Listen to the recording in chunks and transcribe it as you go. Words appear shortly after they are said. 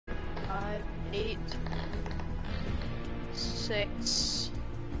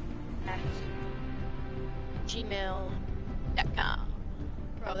886@gmail.com.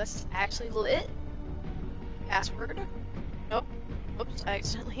 Bro, that's actually lit. Password. Nope. Oops, I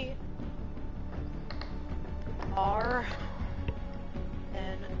accidentally. R.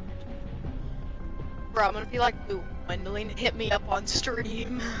 And. Bro, I'm gonna be like, ooh, Gwendolyn, hit me up on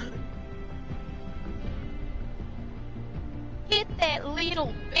stream. Hit that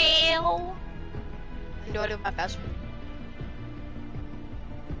little bell. And do I do my password?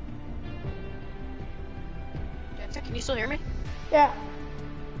 Jackson, can you still hear me? Yeah.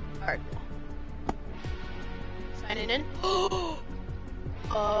 Alright. Signing in. In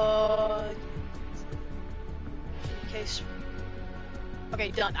case.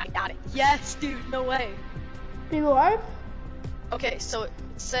 Okay, done. I got it. Yes, dude. No way. Are you live? Okay, so it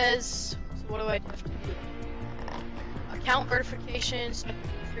says. So what do I have to do? Account verification. Step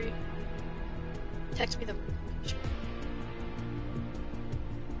 3. Text me the verification.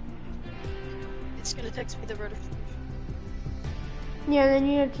 It's gonna text me the verification. Yeah, then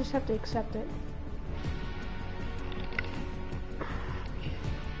you just have to accept it.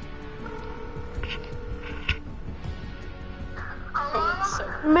 Oh,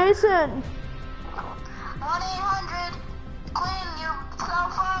 so Mason! 1-800, clean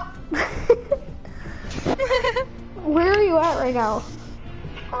yourself up. Where are you at right now?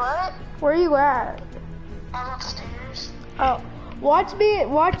 What? Where are you at? I'm upstairs. Oh, watch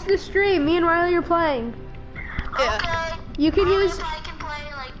the stream. Me and Riley are playing. yeah. Okay. You can use. I can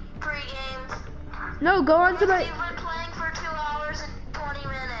play like 3 games. No, go onto We're my. playing for 2 hours and 20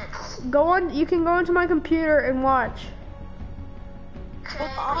 minutes. Go on. You can go onto my computer and watch. Okay,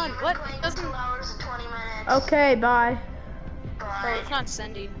 Hold on, we're what? playing It for doesn't- 2 hours and 20 minutes. Okay, bye. Bro, Bye. it's not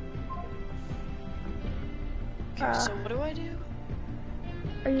sending. Okay, so what do I do?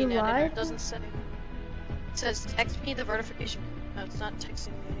 Are you No, it live? doesn't say. It says text me the verification. No, it's not texting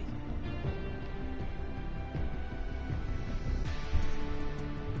me anything.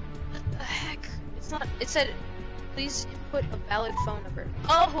 What the heck? It's not. It said, please input a valid phone number.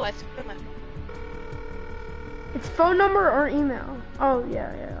 Oh, I have to put my. It's phone number or email. Oh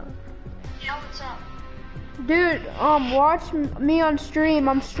yeah. Yeah, what's up? Dude, watch me on stream.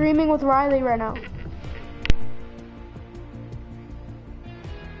 I'm streaming with Riley right now.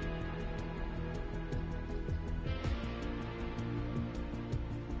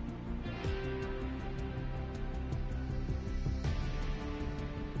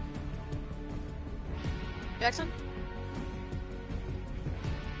 Jackson?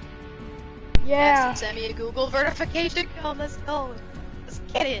 Yeah. Jackson sent me a Google verification code. Let's go. Let's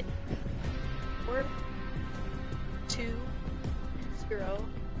get it. 4, 2, 0,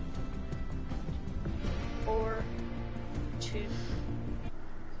 4, 2.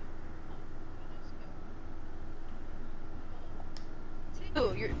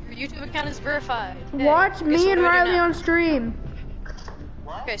 Your YouTube account is verified. Hey, Watch okay, me so and what do I do Riley now? on stream.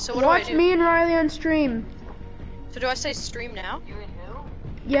 Okay, so what do I Watch do? me and Riley on stream. So do I say stream now? You and who?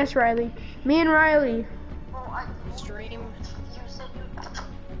 Yes, Riley. Me and Riley. Well, Stream. you said you...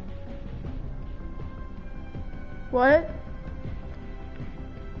 What?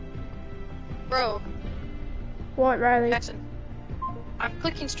 Bro, What, Riley? Jackson. I'm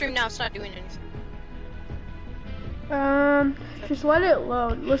clicking stream now, it's not doing anything. Just let it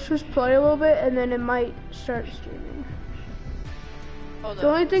load. Let's just play a little bit and then it might start streaming. Hold The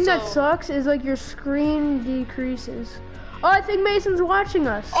up. only thing that So- sucks is like your screen decreases. Oh, I think Mason's watching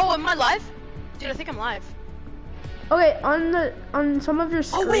us. Oh, am I live? Dude, I think I'm live. Okay, on some of your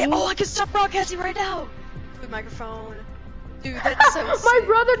screen. Oh wait, oh I can stop broadcasting right now. Good microphone. Dude, that's so My sick.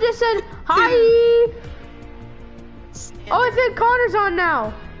 brother just said hi. Oh, I think Connor's on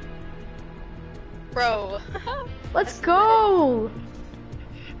now. Bro. Let's go.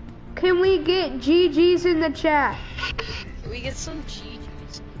 Can we get GG's in the chat? Can we get some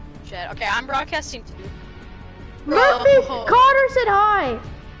GG's in the chat? Okay, I'm broadcasting too. Murphy, Connor said hi.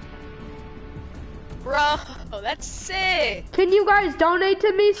 Bro, that's sick. Can you guys donate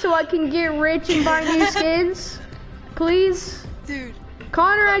to me so I can get rich and buy new skins? Please? Dude.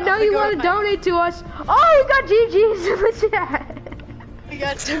 Connor, I I'm know gonna you go want to to my- donate to us. Oh, we got GG's in the chat. We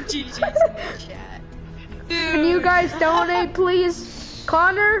got some GG's in the chat. Dude. Can you guys donate, please?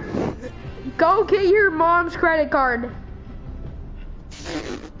 Connor, go get your mom's credit card.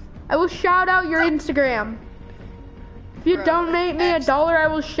 I will shout out your Instagram. If you Bro, donate me $1, I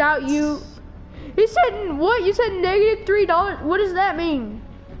will shout you. He said, what? You said -$3? What does that mean?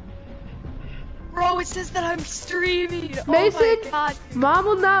 Bro, it says that I'm streaming. Mason, Oh my god. Mom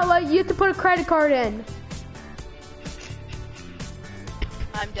will not let you have to put a credit card in.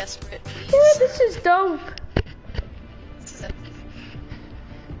 I'm desperate, Ooh, please. this is dope. This is it.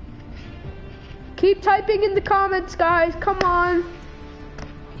 Keep typing in the comments, guys. Come on.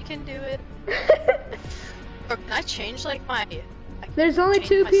 You can do it. Bro, can I change like my... There's only change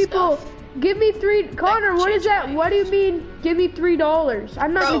 2 my people. stuff? Give me 3. Connor, what is change that? my What do you mean? Give me $3.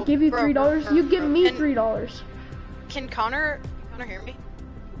 I'm not Bro, gonna give you bro, $3. bro, You give bro. me Can- $3. Can Connor hear me?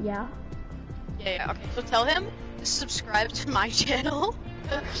 Yeah. Yeah, okay. So tell him to subscribe to my channel.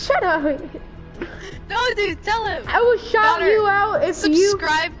 Shut up. No, dude, tell him. I will shout Connor, you out if you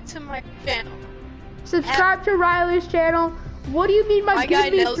subscribe to my channel. subscribe to Riley's channel. What do you mean by My guy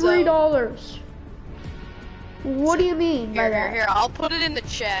give me Nelzo. $3? What do you mean by Here, that? here, I'll put it in the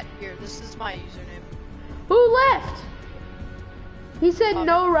chat. Here, this is my username. Who left? He said Connor.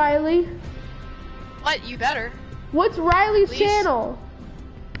 no, Riley. What? You better. What's Riley's Please. channel?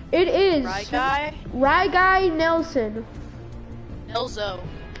 It is Right, guy? Rye Guy Nelson. Elzo.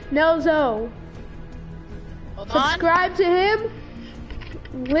 Nelzo. Hold on. Subscribe to him.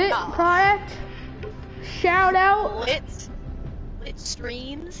 Lit Oh. product. Shout out. Lit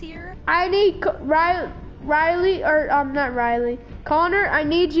streams here. I need Riley, or not Riley. Connor, I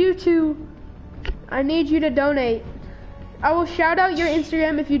need you to donate. I will shout out your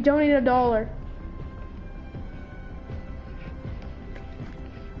Instagram if you donate $1.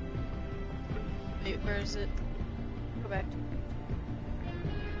 Wait, where is it? Go back.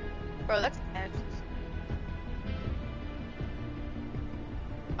 Bro, that's bad.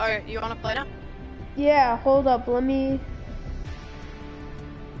 Alright, you wanna play now? Yeah, hold up. Let me.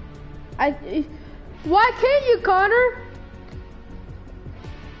 Why can't you, Connor?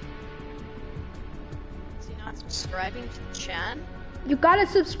 Is he not subscribing to Chan? You gotta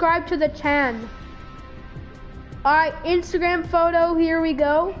subscribe to the Chan. Alright, Instagram photo, here we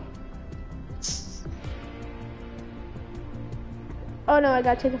go. Oh no, I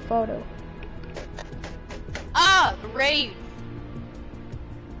gotta take a photo. Ah, the raid.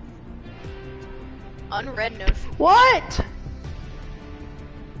 Unread notification. What?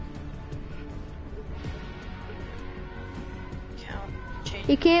 Count. Change.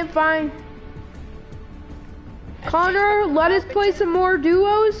 He can't find. Connor, let us play some more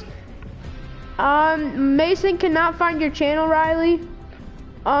duos. Mason cannot find your channel, Riley.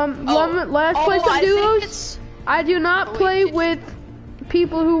 Let us play some I think duos. it's- I do not Oh, wait, play did you- with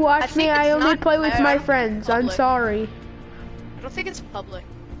people who watch me. think I it's only not- play with I my don't friends. I'm public. sorry. I don't think it's public.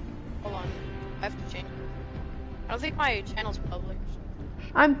 Hold on. I have to change it. I don't think my channel's public.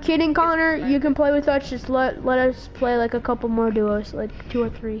 I'm kidding, Connor. You can play with us. Just let us play like a couple more duos, like 2 or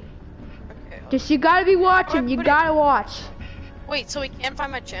 3. Okay. hold Just you gotta be watching. You put it- gotta watch. on. Wait, so he can't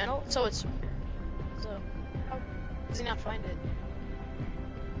find my channel? So it's... So... How does he not find it?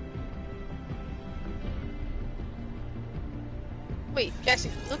 Wait,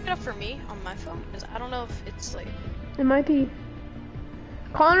 Jackson, look it up for me on my phone, because I don't know if it's like... It might be.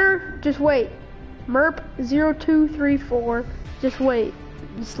 Connor, just wait. Merp 0234. Just wait.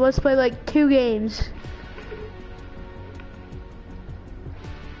 Just let's play like 2 games.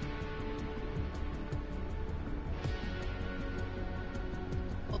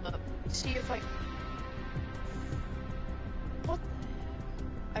 Hold up. See if I... What?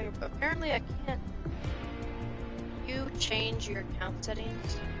 Apparently I can't... You change your account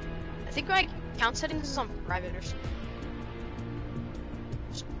settings. I think my account settings is on private or something.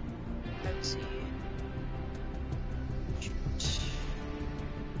 Let's see.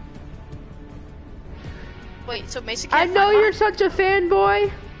 Wait, so Mason can't I know find you're mine? such a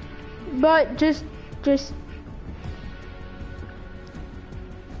fanboy, but just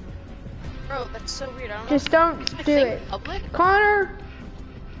Bro, that's so weird. I don't just know. don't Is my do thing it. public? Connor,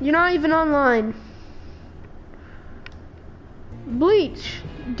 you're not even online. Bleach.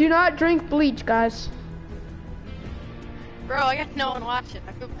 Do not drink bleach, guys. Bro, I got no one watching.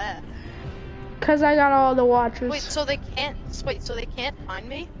 I feel bad. Cause I got all the watchers. Wait, so they can't. Wait, so they can't find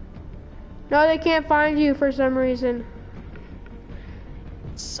me? No, they can't find you for some reason.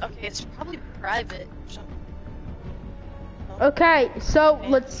 Okay, it's probably private or something. Okay, so Okay.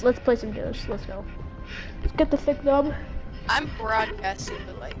 let's play some duos. Let's go. Let's get the thick dub. I'm broadcasting,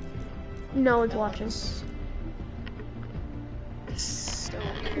 but like No one's no watching. one's- It's so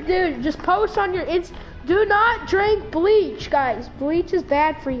Dude, just post on your Insta. Do not drink bleach, guys. Bleach is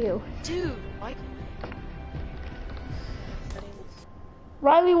bad for you. dude, why? Settings.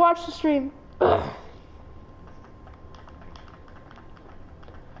 Riley, watch the stream.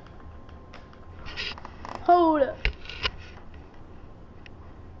 Hold up.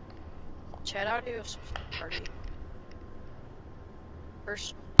 Chat audio party.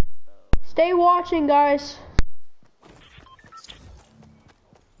 First. Stay watching, guys.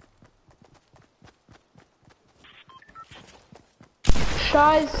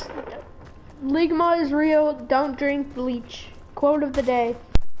 Guys, Ligma is real, don't drink bleach. Quote of the day.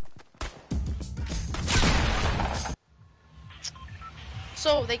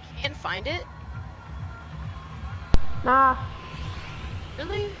 So they can't find it? Nah.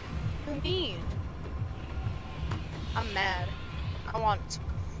 Really? What do you mean? I'm mad. I want some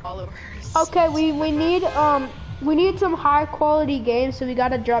followers. Okay, we need some high quality games, so we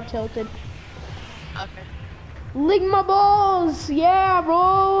gotta drop Tilted. Okay. Ligma balls! Yeah,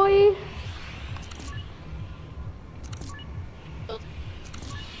 boy! I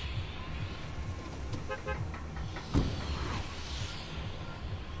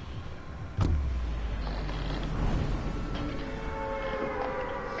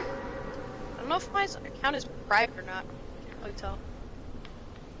don't know if my account is private or not. Can't really tell.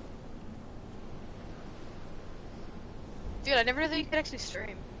 Dude, I never knew that you could actually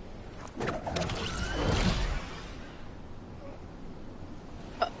stream.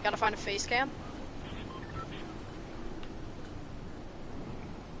 Oh, gotta find a face cam.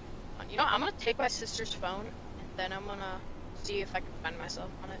 You know, I'm gonna take my sister's phone, and then I'm gonna see if I can find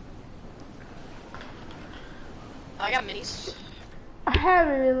myself on it. I got minis. I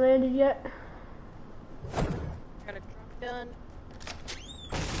haven't even landed yet. Got a drum gun.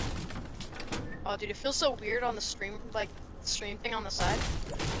 Oh, dude, it feels so weird on the stream, like, stream thing on the side.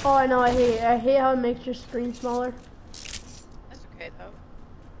 Oh, I know, I hate it. I hate how it makes your screen smaller. That's okay, though.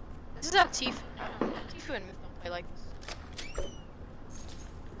 This is how Tifu and Myth don't play like this.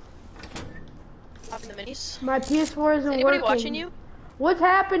 Popping the minis. My PS4 isn't Anybody working. watching you? What's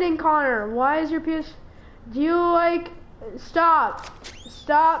happening, Connor? Why is your PS... Do you, like... Stop.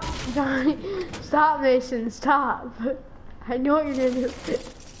 Stop, Johnny. Stop, Mason. Stop. I know what you're gonna do.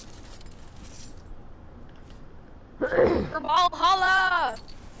 For Valhalla!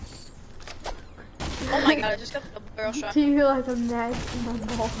 Oh my god, I just got the barrel shot. Do you feel like I'm mad in my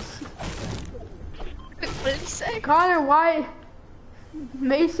balls? Wait, what did he say? Connor, why...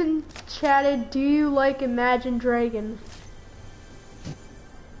 Mason chatted, do you like Imagine Dragon?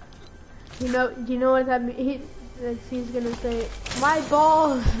 Do you know what that means? He's gonna say, my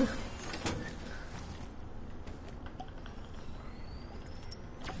balls!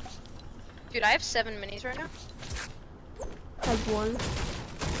 Dude, I have 7 minis right now. I have one.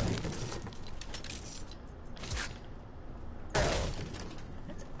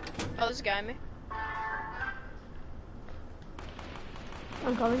 Oh, there's a guy in me.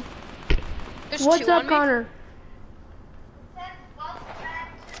 I'm coming. There's What's two up, on me. Connor?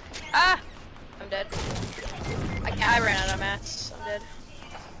 Ah! I'm dead. I ran out of mats. I'm dead.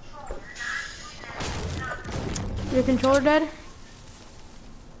 Your controller dead?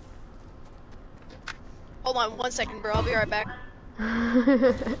 Hold on 1 second, bro. I'll be right back.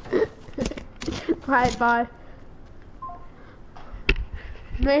 Alright, bye.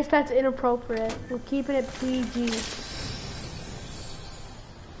 Mace, that's inappropriate. We're keeping it PG.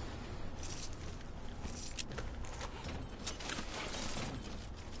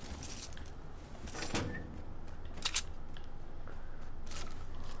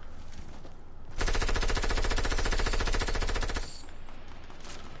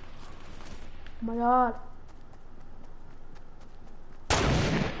 Oh my god.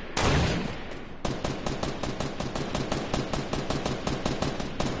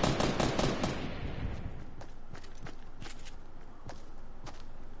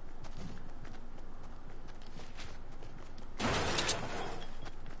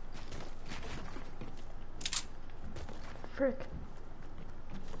 Frick.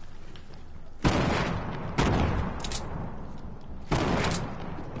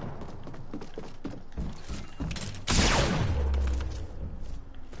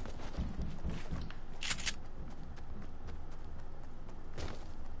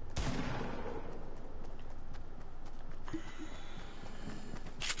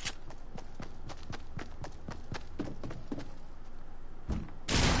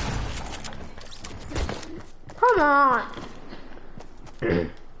 Come on.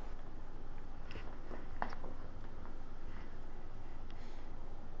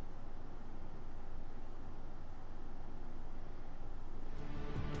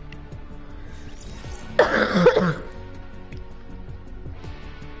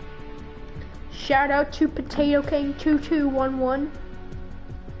 Shout out to Potato King 2211.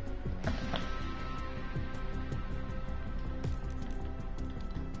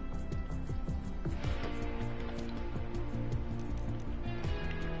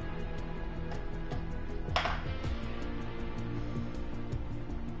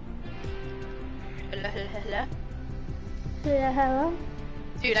 Hello. Yeah, hello.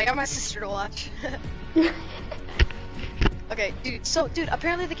 Dude, I got my sister to watch. Okay, dude. So, dude,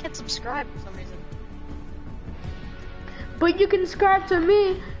 apparently they can't subscribe for some reason. But you can subscribe to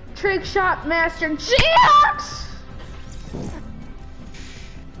me, Trick Shot Master GX!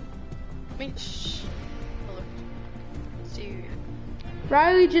 I mean, shh. Hello. See.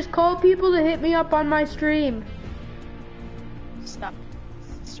 Riley, just call people to hit me up on my stream. Stop,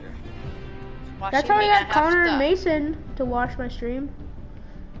 sister. That's how I got Connor and Mason to watch my stream.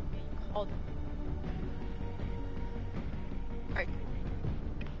 Called. Alright.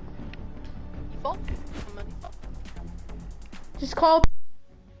 Default? I'm on default. Just call.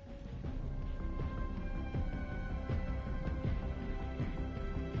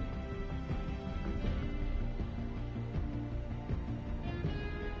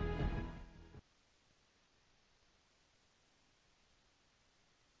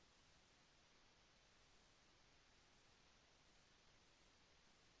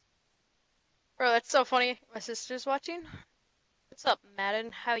 Bro, that's so funny. My sister's watching. What's up,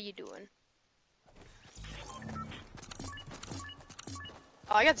 Madden? How you doing?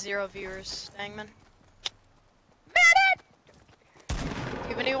 Oh, I got 0 viewers. Dang, man. Madden! Do you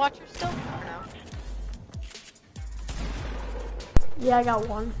have any watchers still? Or no? Yeah, I got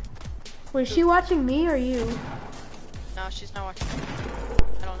one. Wait, is she watching me or you? No, she's not watching.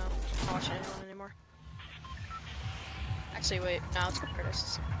 I don't know. I'm not watching anyone anymore. Actually, wait. No, let's go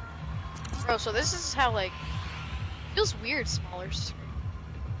Curtis. Bro, so this is how, like, it feels weird, smaller screen.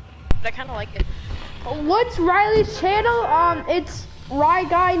 But I kind of like it. What's Riley's channel? It's Rye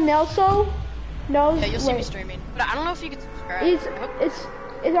Guy Nelso. No, Yeah, you'll see me streaming. But I don't know if you can subscribe.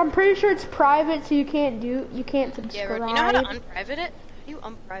 It's I'm pretty sure it's private, so you can't subscribe. Yeah, bro, you know how to unprivate it? How do you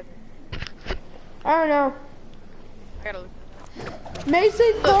unprivate it? I don't know. I gotta look.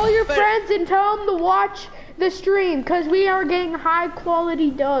 Mason, call your friends and tell them to watch the stream, because we are getting high quality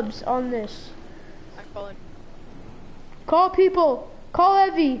dubs on this. High quality. Call people. Call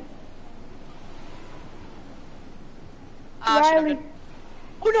Evie. Riley.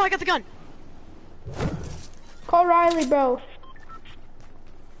 Oh no, I got the gun. Call Riley, bro.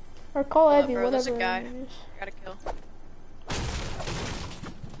 Or call Evie, bro, whatever. There's a guy. it is. I gotta kill.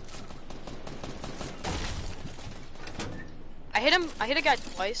 I hit him. I hit a guy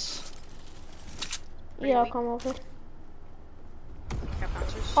twice. Yeah, I'll come over. Got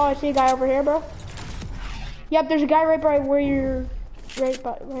bouncers. Oh, I see a guy over here, bro. Yep, there's a guy right by where you're. Right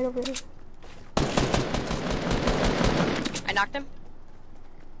over here. I knocked him.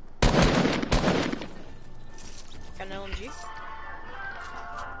 Got an LMG.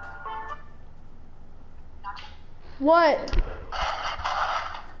 What?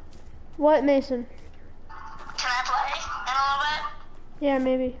 What, Mason? Can I play in a little bit? Yeah,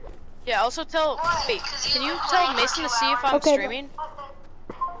 maybe. Yeah. Also tell. Why? Wait. 'Cause Can you you were tell playing for Mason to 2 see if I'm hours. Okay, streaming?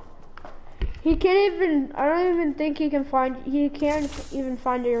 He can't even. I don't even think he can find. He can't even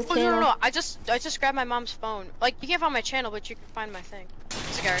find your Oh channel. no. I just grabbed my mom's phone. Like you can't find my channel, but you can find my thing.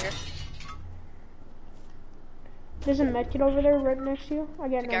 There's a guy right here. There's a medkit over there right next to you. I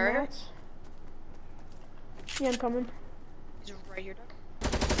got no guy right here? mats. Yeah, I'm coming. He's right here,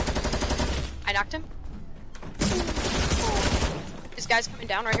 dog. I knocked him. This guy's coming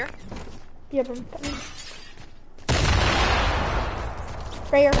down right here. Yep, I'm coming.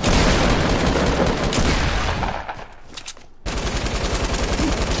 Right here.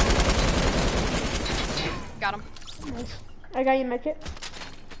 Got him. Nice. I got you medkit.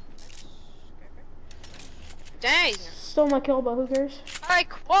 Dang. Stole my kill, but who cares? High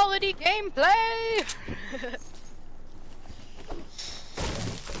quality gameplay.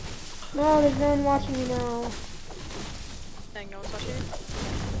 No, there's no one watching me now. Dang, no one's watching it.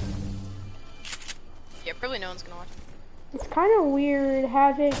 Yeah, probably no one's gonna watch it. It's kind of weird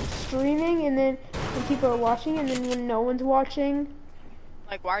having streaming and then when people are watching and then when no one's watching.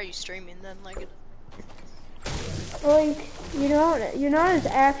 Like, why are you streaming then? Like, Like, you're not as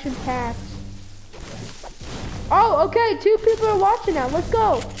action packed. Oh, okay, 2 people are watching now. Let's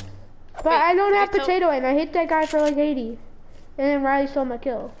go. But Wait, I don't can have you tell- potato aim. I hit that guy for like 80, and then Riley stole my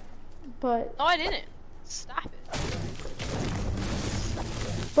kill. But no, I didn't. Stop it.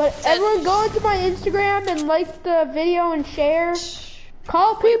 everyone go into my Instagram and like the video and share.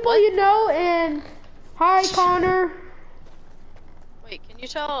 Call people what? you know and hi Connor. Wait, can you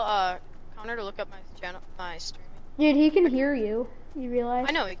tell Connor to look up my channel, my streaming? Dude, he can hear you. You realize?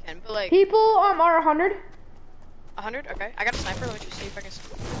 I know he can, but like People are 100. 100. Okay, I got a sniper. Let me just see if I can.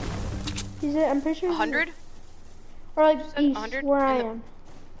 He's at, I'm pretty sure. 100. Or like said east, 100 where I in the- am.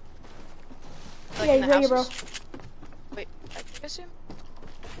 Like Yeah, in he's the right here, bro. houses? Wait, I think I see him.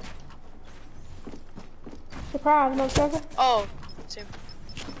 Surprise, motherfucker. Oh, I see him.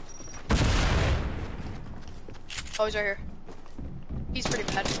 Oh, he's right here. He's pretty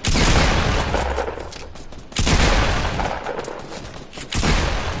bad. He's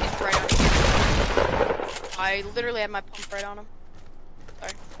right on him. I literally had my pump right on him.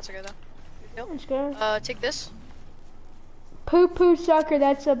 Sorry, that's okay though. That's good. Take this. Poo poo sucker,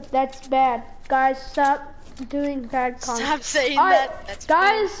 that's bad. Guys, stop doing bad content. Stop saying Alright, that. That's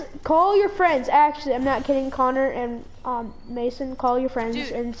guys, call your friends. Actually, I'm not kidding. Connor and Mason, call your friends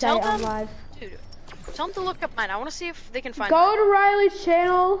Dude, and say tell I'm them- live. Dude, tell them to look up mine. I want to see if they can find Go mine. to Riley's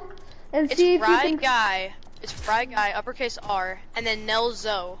channel and see if It's you Rye can. Guy. It's Rye Guy, uppercase R, and then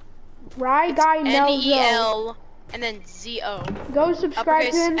Nelzo. Rye Guy Nelzo. N-E-L, and then Z-O. Go subscribe to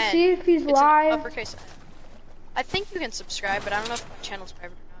uppercase him. N. See if he's It's an live. uppercase N. I think you can subscribe, but I don't know if my channel's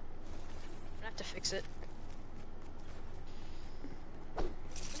private or not. I'm gonna have to fix it. What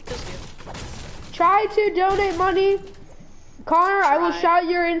does it do? Try to donate money. Connor, I will Try. shout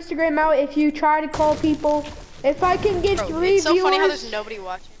your Instagram out if you try to call people. If I can get Bro, 3 it's so viewers, funny how there's nobody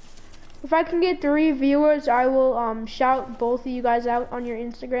watching. if I can get 3 viewers, I will shout both of you guys out on your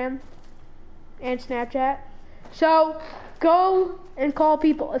Instagram and Snapchat. So go and call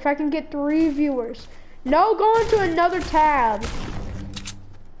people. If I can get 3 viewers, no, go into another tab.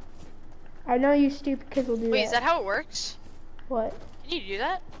 I know you stupid kids will do Wait, that. is that how it works? What? Can you do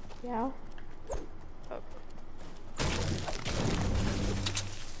that? Yeah. Oh.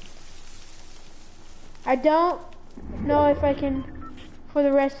 I don't know if I can for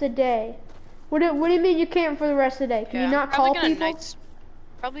the rest of the day. What do you mean you can't for the rest of the day? Can Yeah, you not I'm probably call gonna people?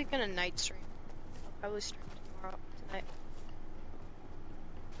 Probably gonna night stream. I'll probably stream tomorrow tonight.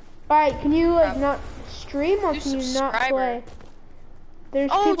 Alright, can you like Probably. not stream or Do can you not subscriber. play?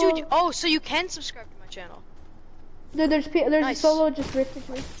 There's Oh, people. dude. Oh, so you can subscribe to my channel. Dude, there's Nice. a solo just rifted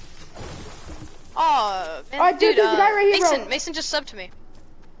me. Oh, man, Alright, dude, there's a guy right here, Mason, bro. Mason just subbed to me.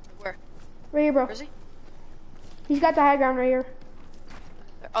 Where? Right here, bro. Where is he? He's got the high ground right here.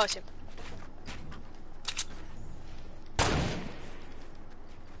 Oh, I see him.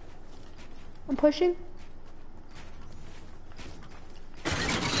 I'm pushing.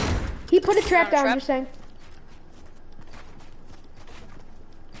 He put a trap Found a down, trap? just saying.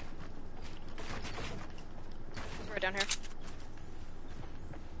 He's right down here.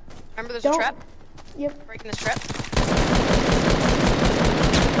 Remember there's Don't- a trap? Yep. Breaking this trap.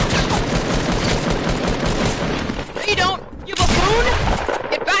 No, you don't! You buffoon!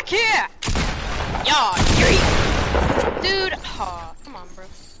 Get back here! Yeah, yeet! Dude, oh, come on, bro.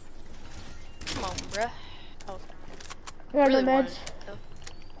 Come on, bro. Oh, I got really no wanted meds. to. You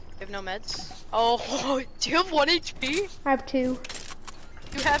have no meds? Oh, do you have 1 HP? I have 2.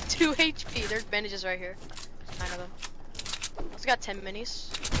 You have 2 HP. There's bandages right here. There's 9 of them. Also got 10 minis.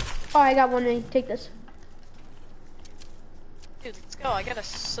 Oh, I got 1 mini. Take this. Dude, let's go. I got a Alright,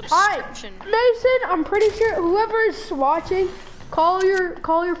 subscription. Mason, I'm pretty sure whoever's watching, call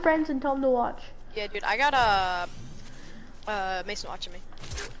your friends and tell them to watch. Yeah, dude, I got Mason watching me.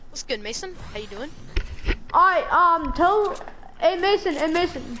 What's good, Mason? How you doing? Alright, hey Mason,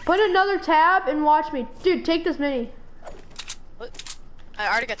 put another tab and watch me. Dude, take this mini. What? I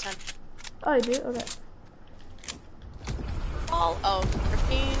already got 10. Oh, you do? Okay. Oh,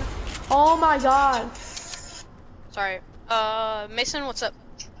 15. Oh my god. Sorry. Mason, what's up?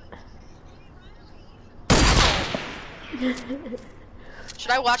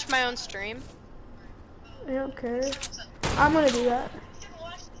 Should I watch my own stream? I don't care. I'm gonna do that.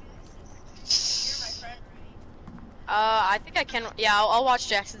 I think I can. Yeah, I'll watch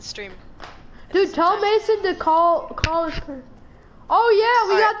Jackson's stream. Dude, tell Mason to call his friend. Oh yeah,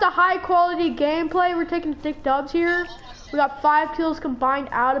 we Alright. got the high quality gameplay. We're taking 6 dubs here. We got 5 kills combined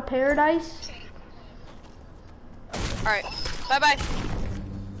out of paradise. Alright, bye-bye.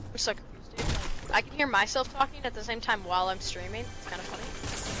 I'm so confused, dude. I can hear myself talking at the same time while I'm streaming. It's kind of funny.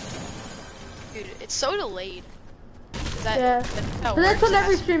 Dude, it's so delayed. Is that, Yeah. that's how it But that's works? what It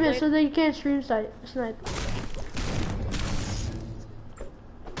every has to be stream is, delayed? so that you can't stream snipe.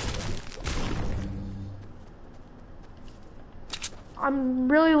 I'm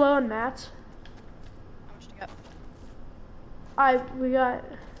really low on mats. How much do you got?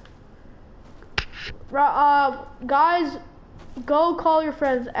 We got. Guys, go call your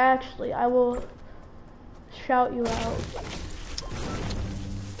friends. Actually, I will shout you out.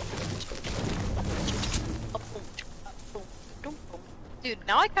 Dude,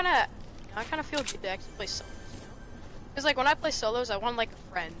 now I kind of feel good to actually play solos. Because like when I play solos, I want like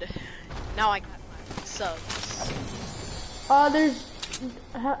a friend. Now I got my subs. There's.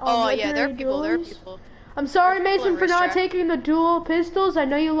 Oh yeah, there are legendary people. There are duels. people. I'm sorry, There are people Mason, in for not racetrack. taking the dual pistols. I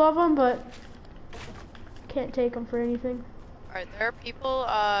know you love them, but can't take them for anything. All right, there are people.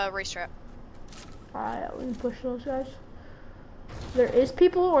 Racetrack. Alright, we can push those guys. There is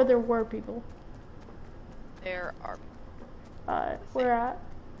people or there were people? There are. Where at?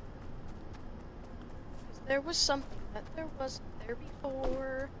 There was something that there wasn't there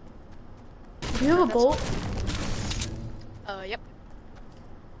before. Do you have a bolt? Yep.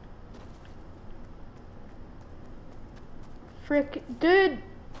 Frick, dude.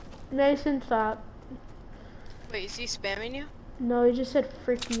 Mason, stop. Wait, is he spamming you? No, he just said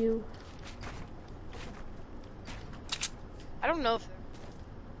frick you. I don't know if.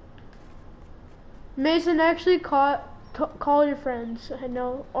 Mason, actually call your friends. I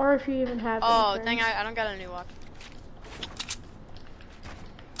know, or if you even have. Oh, any dang! friends. I don't got a new walk.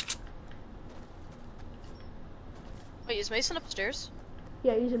 Wait, is Mason upstairs?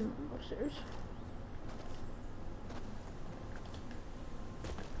 Yeah, he's in upstairs.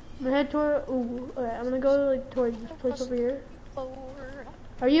 I'm gonna head toward. Ooh, alright, I'm gonna go like towards this place over here. Forward.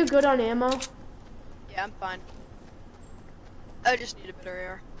 Are you good on ammo? Yeah, I'm fine. I just need a better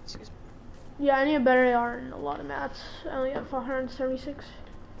AR. Excuse me. Yeah, I need a better AR and a lot of mats. I only got 476.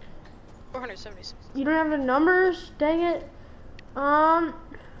 476. You don't have the numbers? Dang it. Don't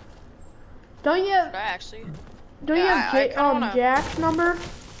you Should have? I actually? Don't you Yeah, have I kinda wanna- Jack's number?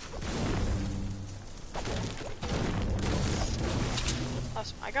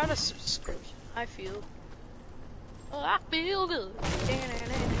 Awesome. I got a subscription. I feel. Oh, I feel good.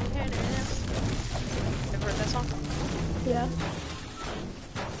 Ever heard that song? Yeah.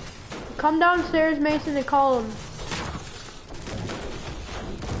 Come downstairs, Mason, and call him.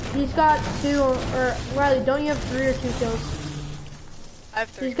 He's got 2, or Riley, don't you have 3 or 2 kills? I have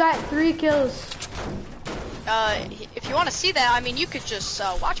 3. He's got 3 kills. If you want to see that, I mean, you could just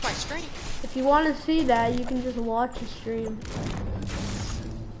watch my stream. If you want to see that, you can just watch the stream.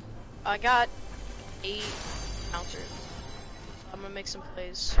 I got 8 counters. I'm gonna make some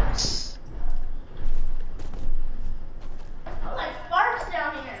plays. Like sparks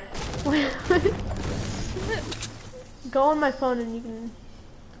down here. Go on my phone and you can.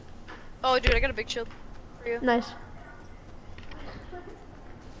 Oh, dude, I got a big shield for you. Nice.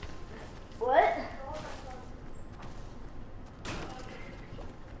 What?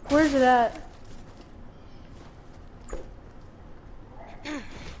 Where's it at?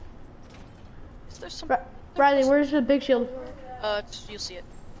 Is there some? Riley, where's the big shield? You'll see it.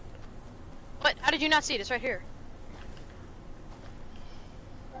 What? How did you not see it? It's right here.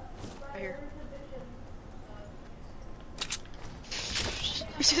 Right here.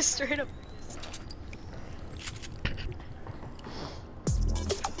 You just straight up.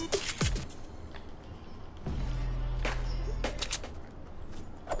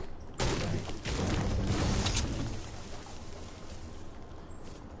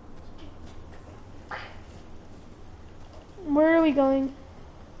 Where are we going?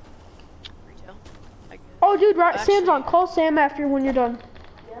 Retail. I guess. Oh, dude, Actually- Sam's on. Call Sam after when you're done.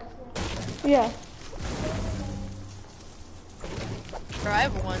 Yeah. Bro, I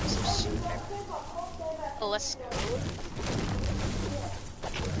have one. So let's go.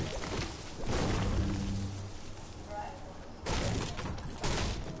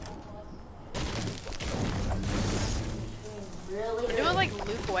 We're doing like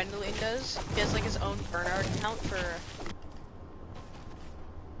Luke Wendling does. He has like his own Bernard account for.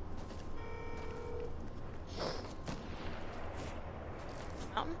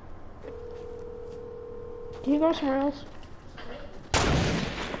 Mountain? Can you go somewhere else?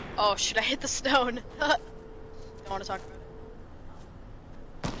 Oh, should I hit the stone? Don't want to talk about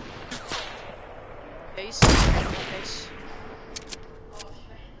it. Base. Base.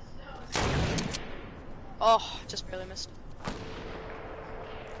 Oh, just barely missed.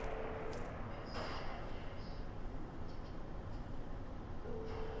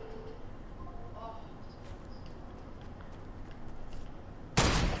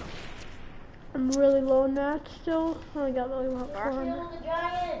 I'm really low on that still. I only got like about Are? 400. Kill the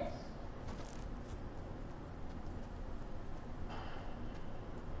giants.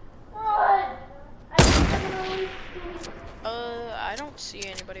 Run! I don't see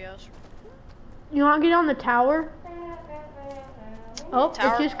anybody else. You want to get on the tower? Oh,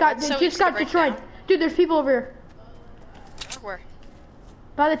 Tower? it just got That's so it just easy got to break destroyed. down. Dude, there's people over here. Where?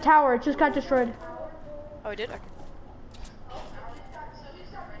 By the tower, it just got destroyed. Oh, I did? Okay.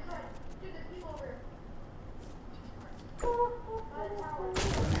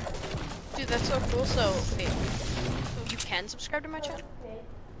 Dude, that's so cool. So, wait. So you can subscribe to my channel?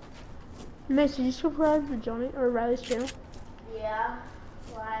 Mace, did you subscribe to Johnny or Riley's channel? Yeah.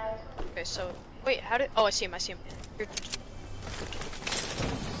 Why? Okay, so, wait, how did, oh, I see him, You're,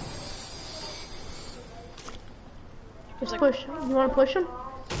 Just push. You want to push him?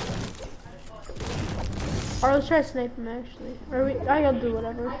 Or let's try to snipe him actually. Or I gotta do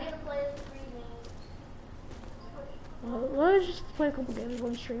whatever. I get to play the 3 games. Let's just play a couple games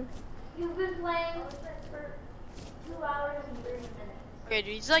on stream. You've been playing for 2 hours and 30 minutes. Okay,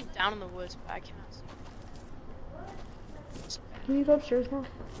 dude, he's like down in the woods, but I cannot see. Can you go upstairs now?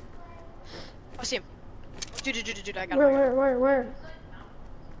 I see him. Dude, I got him. Where?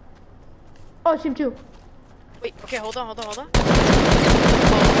 Oh, I see him too. Wait, okay, hold on. Oh.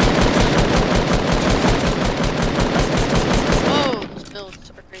 Whoa, those builds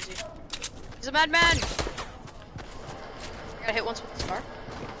are crazy. He's a madman! I got hit once with the scar.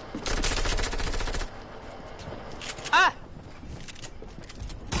 Ah!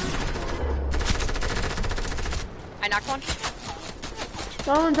 I knocked one.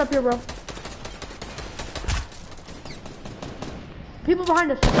 No one's up here, bro. People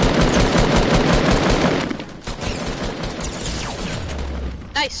behind us.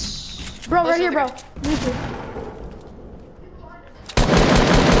 Nice! Bro, Close right here, to bro. the Me too.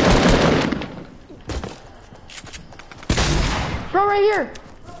 Bro, right here.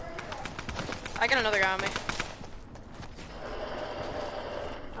 I got another guy on me.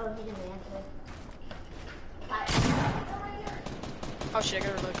 Oh, he didn't answer. Oh shit, I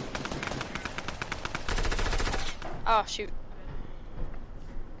gotta reload. Oh shoot.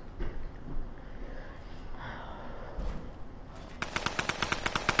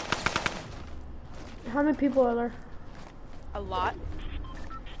 How many people are there? A lot.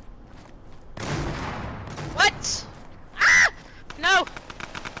 What? Ah! No!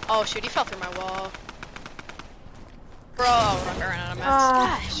 Oh shoot, he fell through my wall. Bro, I ran out of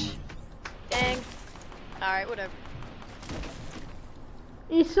mats. Gosh. Dang. Alright, whatever.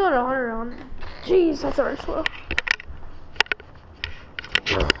 You still had 100 on. Jeez, that's already slow.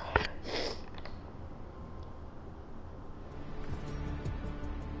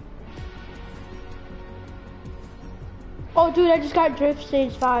 Oh, dude, I just got drift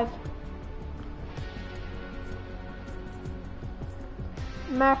stage 5.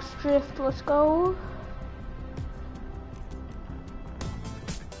 Max drift, let's go.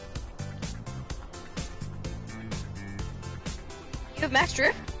 You have max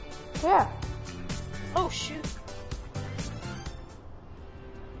drift? Yeah. Oh shoot.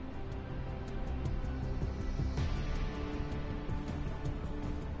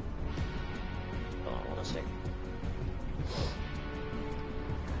 Hold on, 1 sec.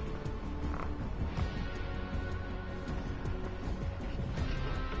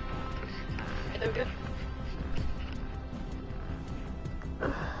 Okay, there we go.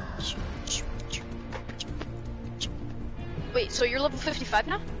 Wait, so you're level 55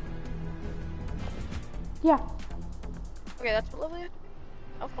 now? Yeah. Okay, that's what level you have to be?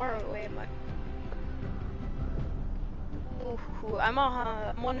 How far away am I? Ooh, I'm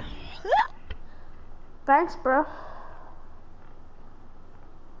one. Thanks, bro.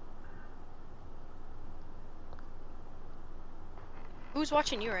 Who's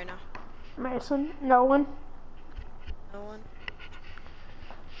watching you right now? Mason, no one. No one.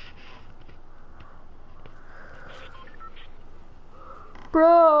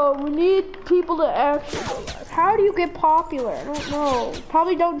 Bro, we need people to actually go live. How do you get popular? I don't know.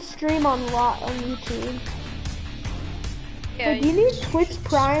 Probably don't stream on YouTube. Yeah. Wait, do you need Twitch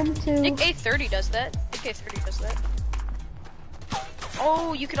Prime to? I think A30 does that. I think A30 does that.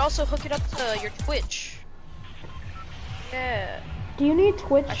 Oh, you could also hook it up to your Twitch. Yeah. Do you need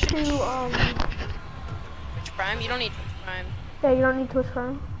Twitch to Twitch Prime? You don't need Twitch Prime. Yeah, you don't need Twitch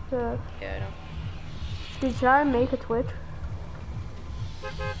Prime. To... Yeah, I don't. Dude, should I make a Twitch?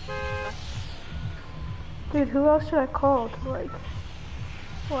 Dude, who else should I call to like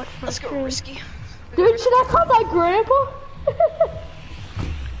watch my Let's go stream? risky. Dude, should I call my grandpa?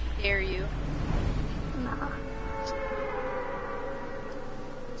 Dare you? Nah.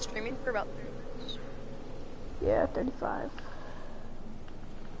 Streaming for about 30 minutes. Yeah, 35.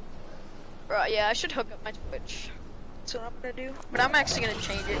 Bro, yeah, I should hook up my Twitch. That's what I'm gonna do. But I'm actually gonna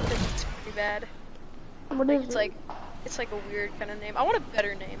change it because it's pretty bad. What is It's it? like a weird kind of name. I want a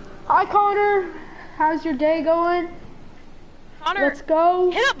better name than that. Hi, Connor. How's your day going? Connor, Let's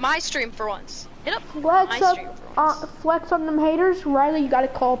go. hit up my stream for once. Hit up Flex my up, stream for once. flex on them haters. Riley, you gotta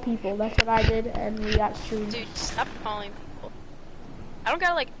call people. That's what I did, and we got streamed. Dude, stop calling people. I don't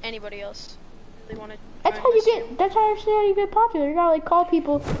got like anybody else. Really want to. That's how you get. That's how you get popular. You gotta like call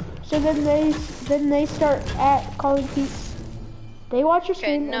people, so then they start at calling people. They watch your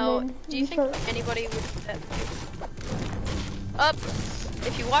Okay, stream. no. And then Do you think start. anybody would do that? Up.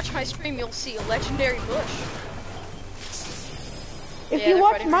 If you watch my stream, you'll see a legendary bush. If Yeah, you they're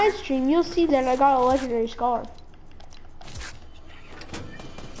watch fighting my right here. stream, you'll see that I got a legendary scar.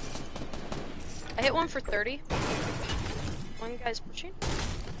 I I hit one for 30. One guy's pushing.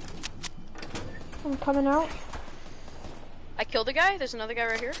 I'm coming out. I killed a guy. There's another guy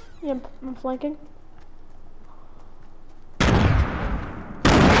right here. Yeah, I'm flanking.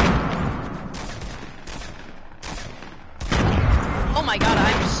 Oh my god,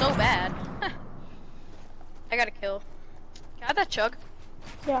 I'm so bad. I got a kill. Can I have that chug?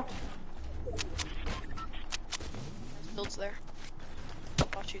 Yeah. Builds there.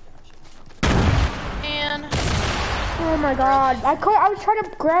 Watch you dash. And Oh my god. I was trying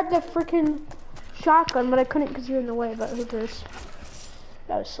to grab the freaking shotgun, but I couldn't because you're in the way, but who cares?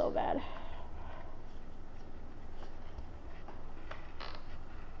 That was so bad.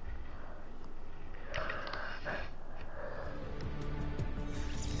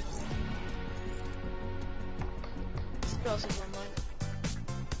 who else is online?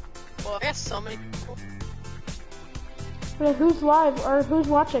 Well, I got so many people. But who's live or who's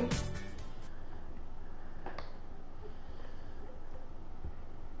watching?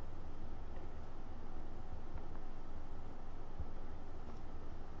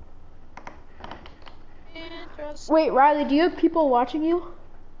 Wait, Riley, do you have people watching you?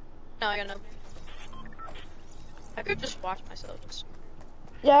 No, I got no. I could just watch myself.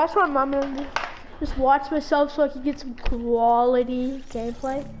 Yeah, that's what I'm gonna do. Just watch myself so I can get some quality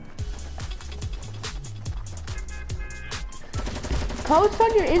gameplay. Post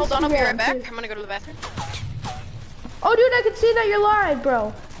on your Instagram. Hold on, I'll be right back. Too. I'm gonna go to the bathroom. Oh, dude, I can see that you're live,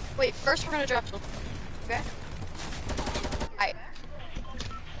 bro. Wait, first we're gonna drop some. Okay? Alright.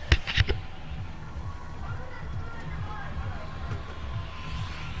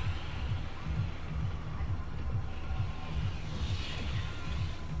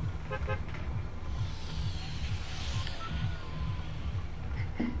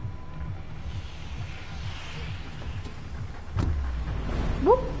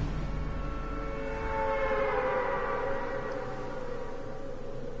 Whoop.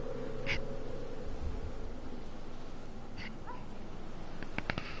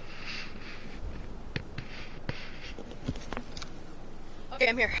 Okay,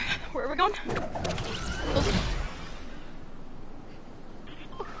 I'm here. Where are we going?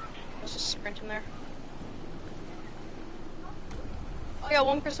 Let's just sprint in there. Oh yeah,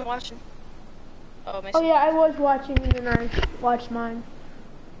 one person watching. Oh, Mason. Oh yeah, I was watching and then I watched mine.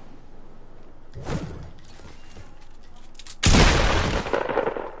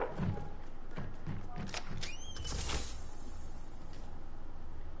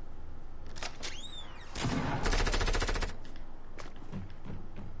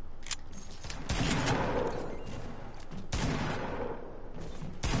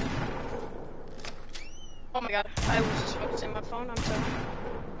 Oh my god, I was just focusing on my phone, I'm sorry.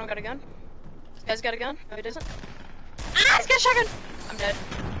 I don't got a gun. This guy's got a gun? No, he doesn't. Ah, he's got a shotgun! I'm dead.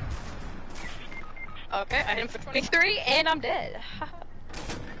 Okay, I hit him for 23, and I'm dead.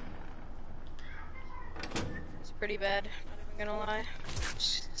 It's pretty bad, not even gonna lie.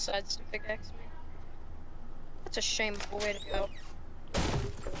 Just decides to pickaxe me. That's a shameful way to go.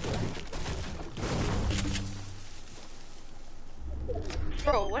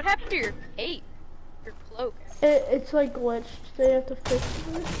 Bro, what happened to your cape? Your cloak? It's like glitched. They have to fix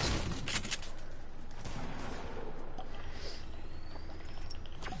it.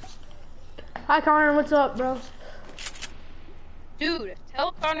 Hi Connor, what's up, bro? Dude,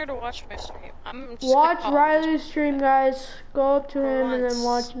 tell Connor to watch my stream. I'm just Watch Riley's stream, guys. Go up to him and then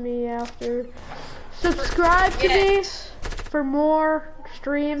watch me after. Subscribe to me for more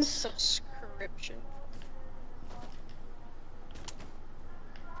streams. Subscription.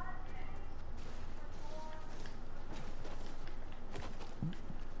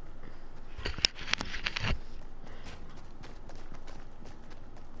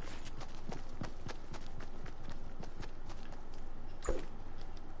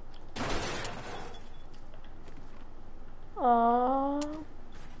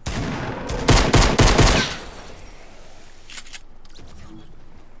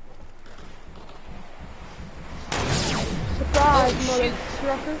 Surprise, mother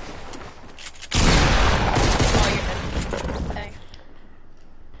trucker. Oh, you're dead. Dang.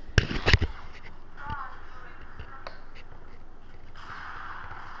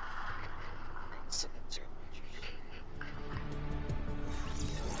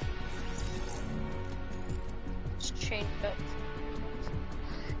 Just change that.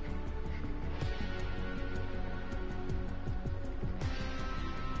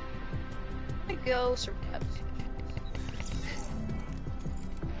 Go survive.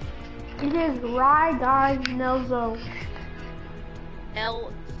 It is Rye Guy Nelzo.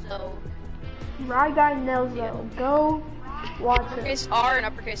 Nelzo. Rye Guy Nelzo. Go watch it. Uppercase R and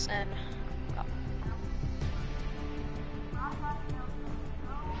uppercase N.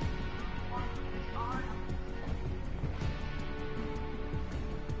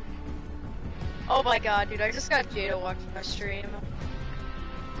 Oh my god, dude, I just got Jada watching my stream.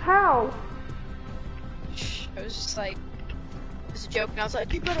 How? I was just like, it was a joke, and I was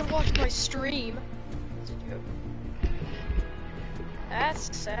like, you better watch my stream. It's a joke.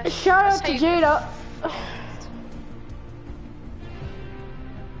 That's sad. Shout out to Jada.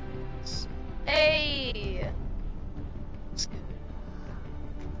 Hey! Let's get it.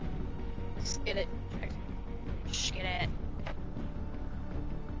 Just get it. Let's get it.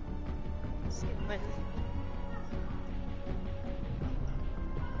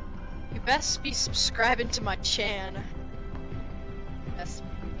 You best be subscribing to my chan. Best.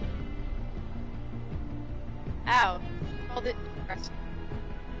 Ow. Called it depressing.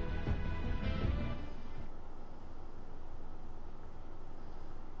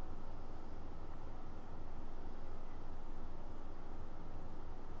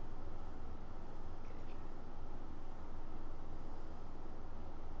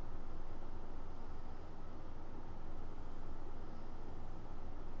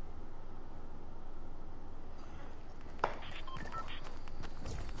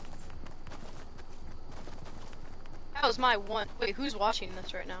 That was my one. Wait, who's watching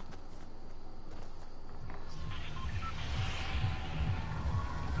this right now?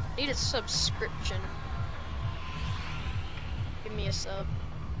 Need a subscription. Give me a sub.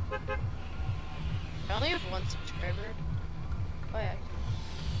 I only have one subscriber. Oh yeah.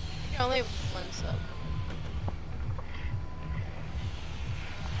 I only have one sub.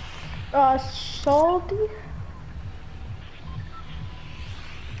 Salty?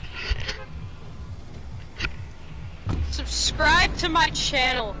 Subscribe to my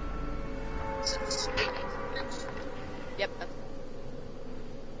channel. Yep.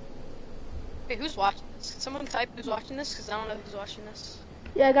 Wait, who's watching this? Can someone type who's watching this? Because I don't know who's watching this.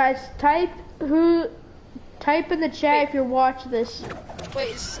 Yeah, guys, type in the chat. Wait. If you're watching this. Wait,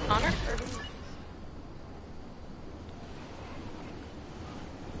 is this Connor? Or who?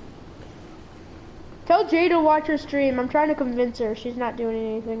 Tell Jay to watch her stream. I'm trying to convince her. She's not doing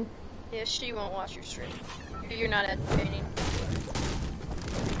anything. Yeah, she won't watch your stream. You're not entertaining.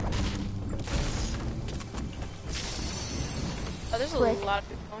 Oh, there's a lot of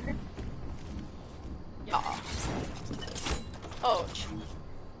people on here. Yeah. Oh.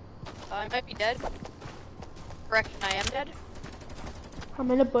 I might be dead. Correct, I am dead. I'm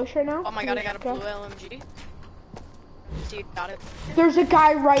in a bush right now. Oh my god, I got a blue LMG. Dude, got it. There's a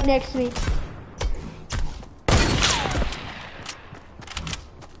guy right next to me.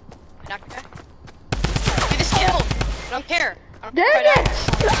 Knocked the guy. Get this kill! I don't care. Dang it!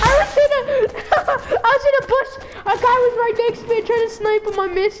 I was in a bush. A guy was right next to me. I tried to snipe him. I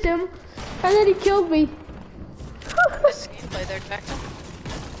missed him, and then he killed me. This gameplay there, Jackson.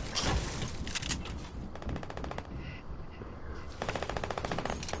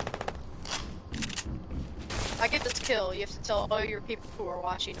 If I get this kill, you have to tell all your people who are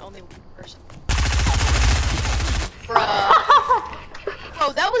watching only one person. Bruh.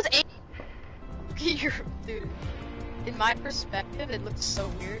 Bro, that was a. Dude. In my perspective, it looks so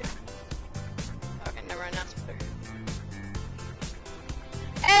weird. Okay, never mind, that's better.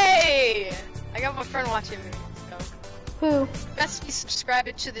 Hey! I got my friend watching me. So. Who? Best be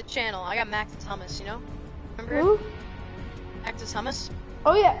subscribing to the channel. I got Max's Hummus, you know? Remember Who? him? Max's Hummus?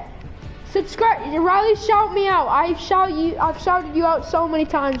 Oh yeah. Subscribe. Riley, shout me out. I've shouted you out so many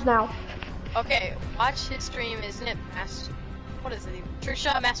times now. Okay, watch his stream, isn't it? What is it even? Trick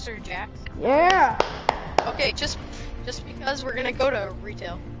Shot Master Jack? Yeah. Okay, just because we're gonna go to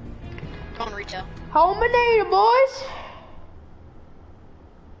retail. Go on retail. Hominator, boys.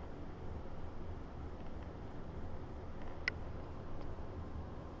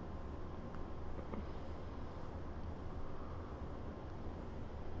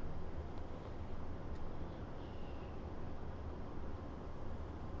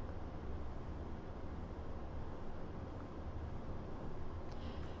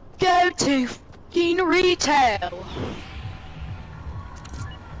 Go to f***ing retail.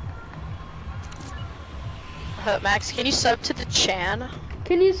 Max, can you sub to the chan?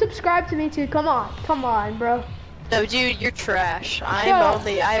 Can you subscribe to me too? Come on, bro. No, dude, you're trash. I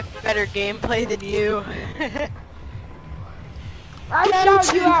have better gameplay than you. I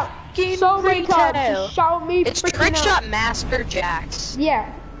shout you out so many times. Just shout me. It's Trick Shot Master Jax.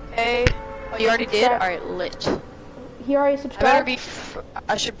 Yeah. Okay. Oh, you already did? Alright, lit. He already subscribed.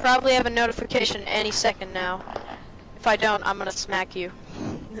 I should probably have a notification any second now. If I don't, I'm gonna smack you.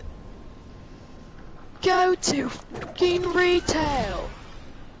 Go to fucking retail.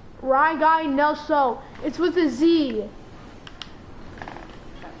 Ryan Guy Nelso. It's with a Z.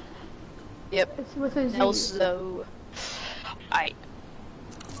 Yep. It's with a Z. Nelso.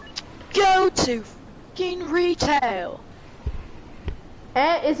 go to fucking retail.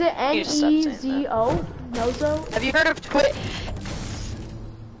 Is it You just stopped saying N-E-Z-O? Nozo? Have you heard of Twit?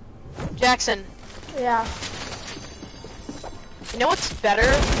 Jackson, Yeah. you know what's better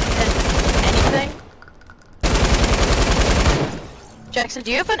than anything? Jackson,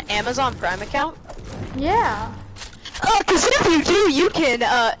 do you have an Amazon Prime account? Yeah. Cause if you do, you can,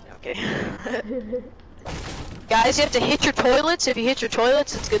 okay. Guys, you have to hit your toilets. If you hit your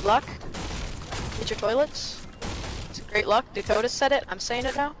toilets, it's good luck. Hit your toilets. It's great luck. Dakota said it. I'm saying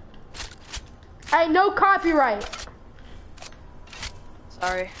it now. Hey, no copyright.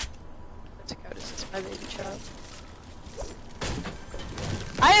 Sorry. Dakota's it's my baby child.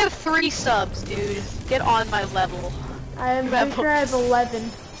 I have 3 subs, dude. Get on my level. I'm pretty sure I have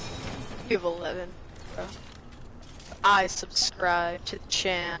 11. You have 11, bro. I subscribe to the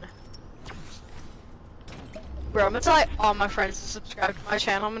chan. Bro, I'm gonna tell like all my friends to subscribe to my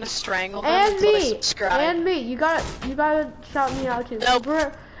channel. I'm gonna strangle them And until they me. subscribe. And me. You gotta shout me out too. Nope.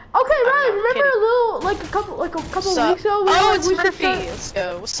 Okay, Riley, remember kidding. a little, like a couple What's up? weeks ago? Oh, it's we should Murphy. start- Let's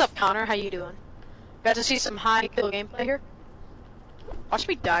go. What's up, Connor? How you doing? Got to see some high kill gameplay here. Watch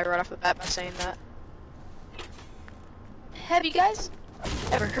me die right off the bat by saying that. Have you guys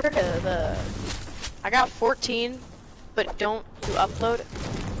ever heard of the? I got 14, but don't do upload.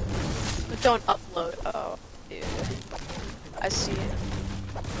 Don't upload. Oh, dude. I see it.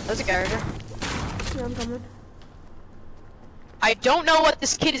 There's a guy right here. Yeah, I'm coming. I don't know what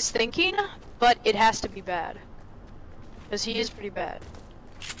this kid is thinking, but it has to be bad. Because he is pretty bad.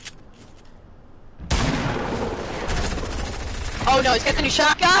 Oh no, he's got the new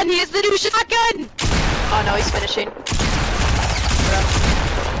shotgun! He has the new shotgun! Oh no, he's finishing.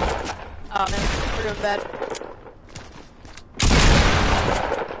 Oh man, we're doing bad.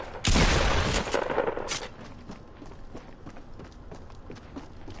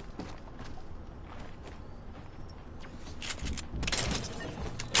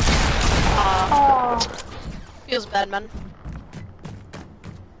 Oh, Feels bad, man.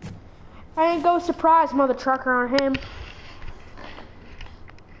 I didn't go surprise mother trucker on him.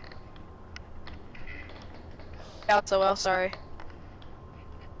 Out so well, sorry.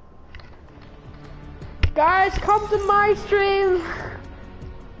 Guys, come to my stream.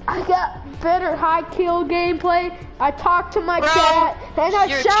 I got better high kill gameplay. I talk to my Bro, chat and I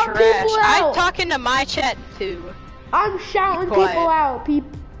you're shout trash. people I'm out. talking to my chat too. I'm shouting Be quiet. people out. People.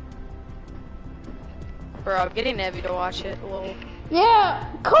 Bro, I'm getting Evie to watch it. Lol. Yeah,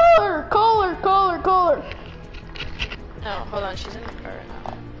 caller. No, hold on, she's in the car right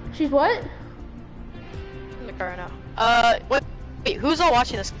now. She's what? In the car right now. What? Wait, who's all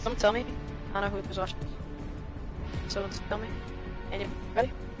watching this? Can someone tell me? I don't know who's watching this. Someone tell me.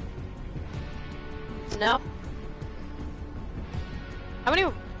 Anybody? No? How many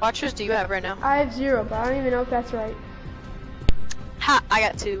watchers do you have right now? I have 0, but I don't even know if that's right. Ha! I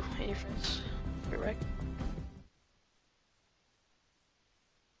got 2 in your face. You're right.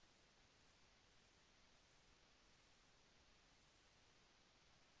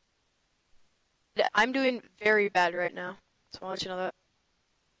 I'm doing very bad right now, so I'll let you know that.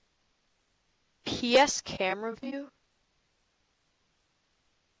 PS camera view?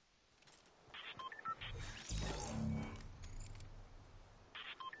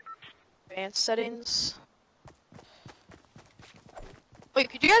 Advanced settings. Wait,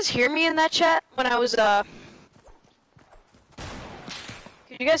 could you guys hear me in that chat when I was, Could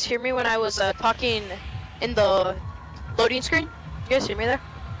you guys hear me when I was, talking in the loading screen? Did you guys hear me there?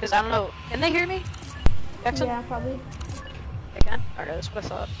 Because I don't know. Can they hear me? Jackson? Yeah, probably. They can? Okay, that's what I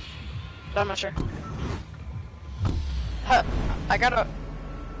thought. But I'm not sure. Huh, I gotta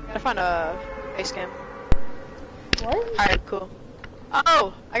find a base cam. What? Alright, cool.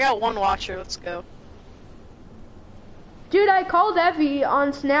 Oh, I got 1 watcher, let's go. Dude, I called Effie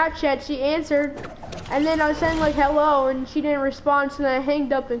on Snapchat. She answered, and then I was saying like hello, and she didn't respond. So then I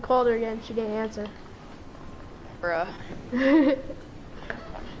hanged up and called her again. She didn't answer. Bruh.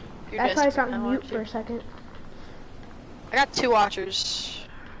 That's why I got mute for a second. I got 2 watchers.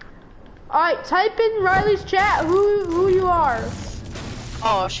 Alright, type in Riley's chat who you are.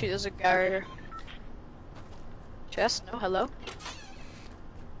 Oh shoot, there's a guy right here. Chess? No, hello?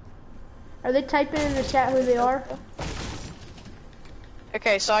 Are they typing in the chat who they are?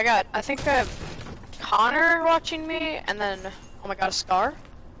 Okay, so I think I have Connor watching me, and then, oh my god, a Scar.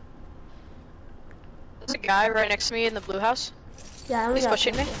 There's a guy right next to me in the blue house. Yeah, I only He's got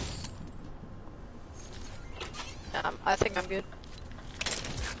pushing me. I think I'm good.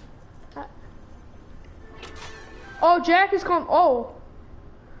 Oh, Jack is calling. Oh,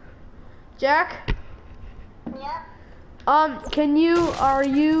 Jack. Yeah. Are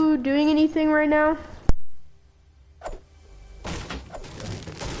you doing anything right now?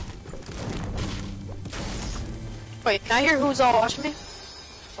 Wait, can I hear who's all watching me?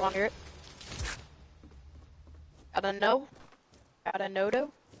 I wanna hear it. Gotta know? Gotta know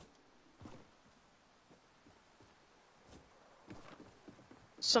though?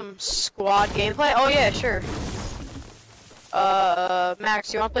 Some squad gameplay? Oh yeah, sure.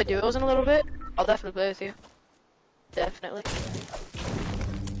 Max, you wanna play duos in a little bit? I'll definitely play with you. Definitely.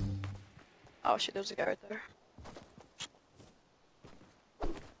 Oh shit, there's a guy right there.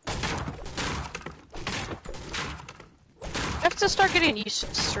 I have to start getting used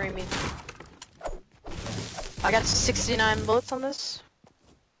to streaming. I got 69 bullets on this.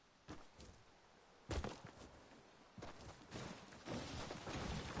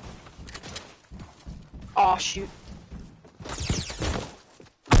 Oh shoot.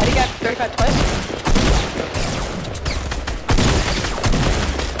 I already got 35 twice.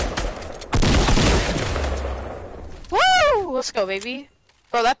 Woo! Let's go, baby.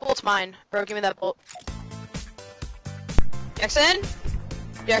 Bro, that bullet's mine. Bro, give me that bolt. Jackson?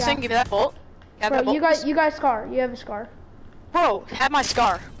 Jackson, give me that bolt. Have that Bro, bolt. you got a scar. You have a scar. Bro, have my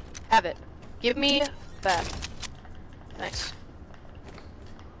scar. Have it. Give me that. Thanks.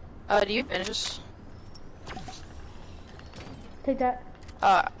 Do you finish? Take that.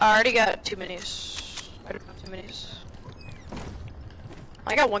 I already got 2 minis. I don't have 2 minis.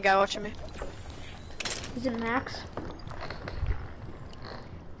 I got one guy watching me. Is it Max?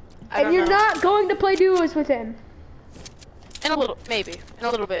 I don't And you're know. not going to play duos with him. In a little, maybe. In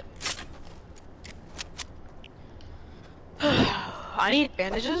a little bit. I need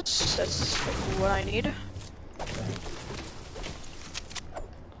bandages. That's what I need.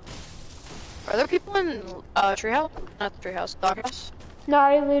 Are there people in treehouse? Not the treehouse, doghouse. No,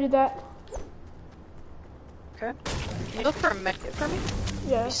 I looted that. Okay. Can you look for a medkit for me?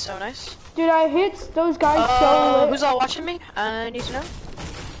 Yeah. That'd be so nice. Dude, I hit those guys so lit. Who's all watching me? I need to know.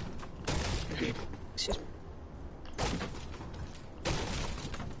 Excuse me.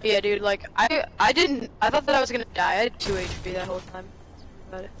 Yeah, dude, like, I thought that I was gonna die. I had 2 HP that whole time.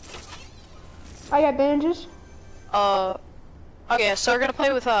 But, I got bandages. okay, so we're gonna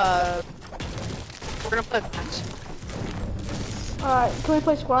play with, Max. Alright, can we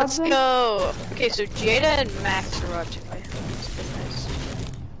play squads Let's then? go. Okay, so Jada and Max are watching me. That's nice.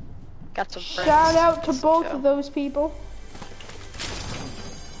 Got some friends. Shout out to Let's both go. of those people.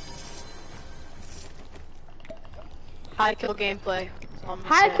 High kill gameplay.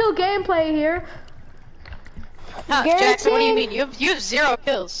 High kill gameplay here. Huh, Jackson, what do you Guaranteeing- mean? You have 0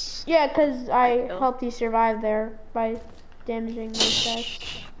 kills. Yeah, because I kill. helped you survive there by damaging those guys.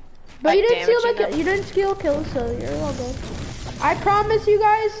 But By you didn't steal damaging my them? you didn't steal kills, so you're all good. I promise you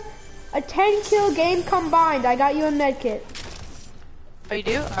guys, a 10 kill game combined. I got you a med kit. Oh, you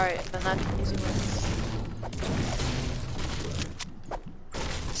do? Alright, then that's an easy one.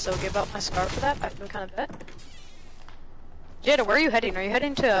 So give up my scar for that? I feel kind of bad. Jada, where are you heading? Are you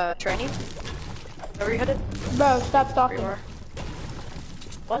heading to training? Where are you headed? Bro, stop Where stalking. you are?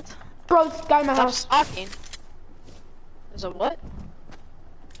 What? Bro, this guy in my Stop house. stalking. There's a what?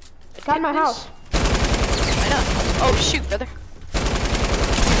 A Guy in my kid, house. please? I know. Oh shoot, brother.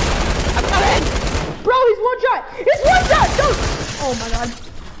 I'm coming! Bro, he's one shot. He's one shot. Don't. Oh my god.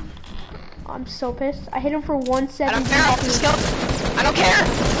 I'm so pissed. I hit him for I 170. don't care, I'll just kill. I don't care!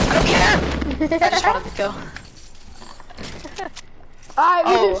 I don't care! I just wanted to kill. Alright,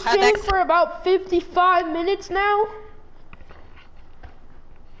 we've Oh, been how'd streaming that- for about 55 minutes now.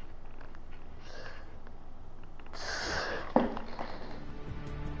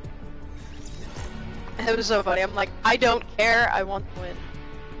 It was so funny. I'm like, I don't care. I want to win.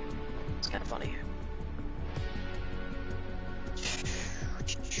 It's kind of funny.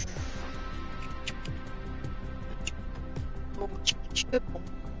 Do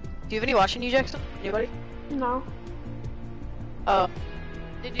you have any watching you, Jackson? Anybody? No.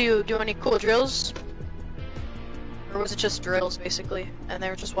 Did you do any cool drills? Or was it just drills, basically, and they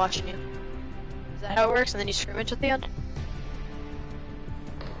were just watching you? Is that how it works? And then you scrimmage at the end?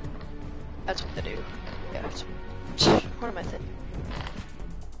 That's what they do. Yeah. What am I thinking?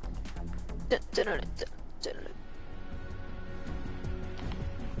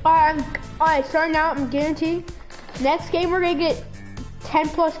 Alright, starting out, I'm guaranteeing. Next game, we're gonna get 10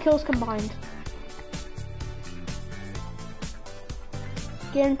 plus kills combined.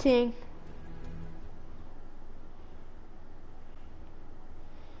 Guaranteeing.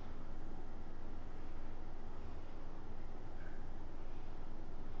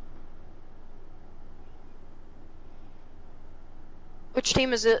 Which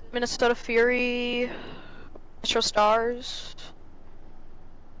team is it? Minnesota Fury? Metro Stars.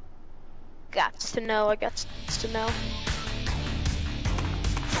 Gots to know, I got to know.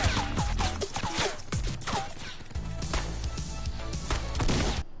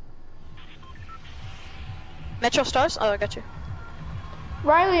 Metro Stars? Oh, I got you.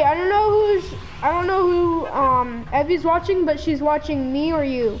 Riley, I don't know who Evie's watching, but she's watching me or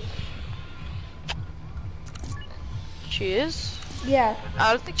you. She is? Yeah.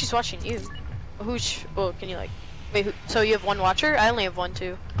 I don't think she's watching you. Well, can you like, wait, so you have one watcher? I only have one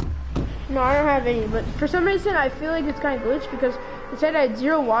too. No, I don't have any, but for some reason I feel like it's kind of glitched because it said I had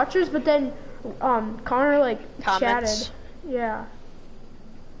 0 watchers, but then Connor like Comments. chatted. Yeah.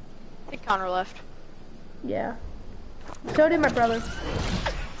 I think Connor left. Yeah. So did my brother.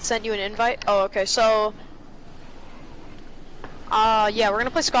 Sent you an invite? Oh, okay, so... yeah, we're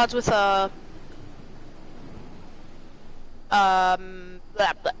gonna play squads with,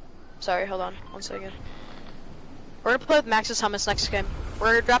 Sorry, hold on, 1 second. We're gonna play with Max's Hummus next game.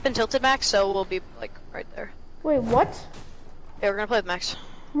 We're dropping Tilted Max, so we'll be, like, right there. Wait, what? Yeah, we're gonna play with Max.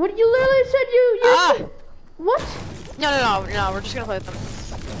 What? You literally said you What? No, we're just gonna play with them.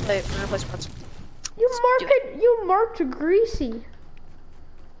 We're gonna play squads. You marked Greasy.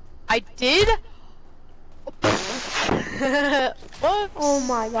 I did? Whoops. Oh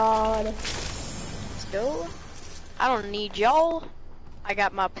my god. Let's go. I don't need y'all. I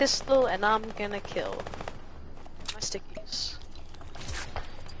got my pistol and I'm gonna kill. My stickies.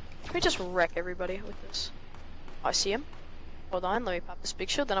 Can we just wreck everybody with this? Oh, I see him. Hold on, let me pop this big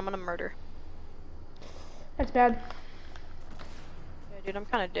shield, then I'm gonna murder. That's bad. Yeah, dude, I'm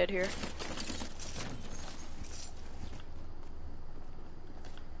kinda dead here.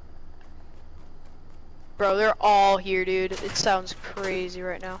 Bro, they're all here, dude. It sounds crazy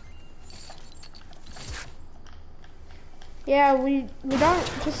right now. Yeah, we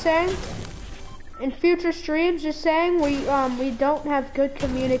don't, just saying, in future streams, just saying, we don't have good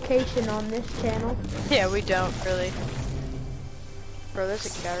communication on this channel. Yeah, we don't really. Bro,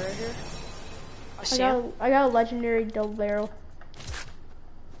 there's a guy right here. I see him. I got a legendary double barrel.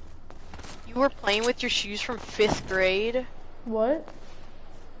 You were playing with your shoes from 5th grade? What?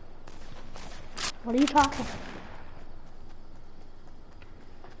 What are you talking about?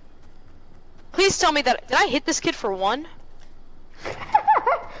 Please tell me that, did I hit this kid for 1?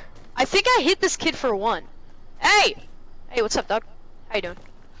 I think I hit this kid for 1. Hey! Hey, what's up, dog? How you doing?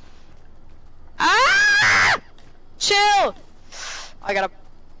 Ah! Chill! I gotta...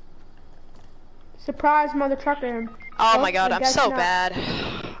 Surprise, mother trucker. Oh my god, I'm so bad.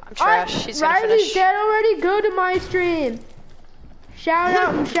 I'm trash. He's gonna Riley's finish. dead already. Go to my stream. Shout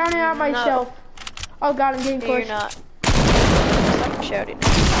out. I'm shouting out myself. No. Oh god, I'm getting No, pushed. you're not. Stop shouting.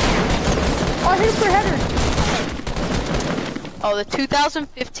 Oh, I hit him for header. Oh, the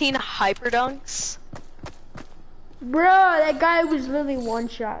 2015 Hyper Dunks. Bro, that guy was literally one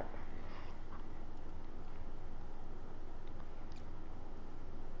shot.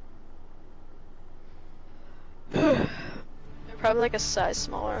 They're probably like a size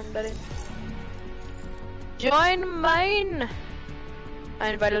smaller, I'm betting. Join mine! I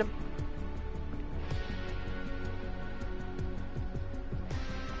invited him.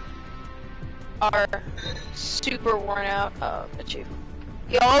 Are super worn out. Oh, but you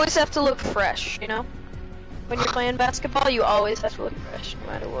always have to look fresh, you know? When you're playing basketball, you always have to look fresh, no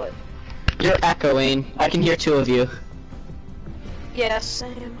matter what. You're echoing. I can hear 2 of you. Yeah,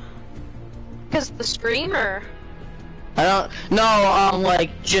 same. Because the stream, or? I don't. No,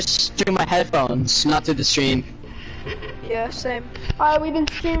 like just through my headphones, not through the stream. Yeah, same. We've been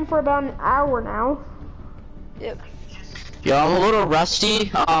streaming for about an hour now. Yep. Yo, I'm a little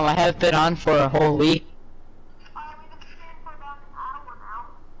rusty. I haven't been on for a whole week.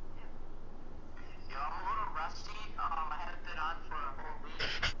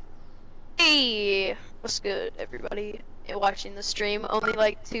 Hey, what's good, everybody? Watching the stream, only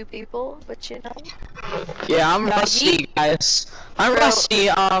like 2 people, but you know. Yeah, I'm rusty, guys. I'm rusty.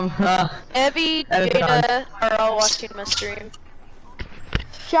 Evie, Jada are all watching my stream.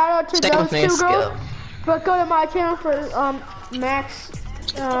 Shout out to Stay those with me. 2 girls. But go to my channel for Max.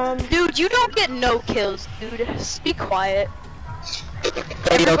 Dude, you don't get no kills, dude. Just be quiet.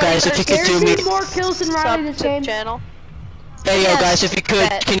 Hey, yo, guys, if you could do me. More kills than Riley this game. Channel. Hey, yo, Yes, guys, if you could,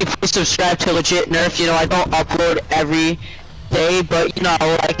 bet. can you please subscribe to Legit Nerf? You know, I don't upload every day, but you know,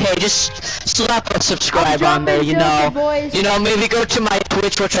 like, hey, just slap a subscribe on there. You know, boys. you know, maybe go to my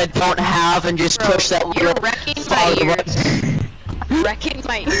Twitch, which I don't have, and just Bro, push that. you're little wrecking my follow ears. Wrecking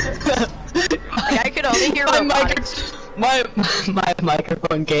my ears. Like, I could only hear robotics. my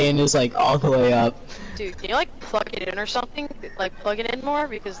microphone gain is like all the way up. Dude, can you like plug it in or something? Like plug it in more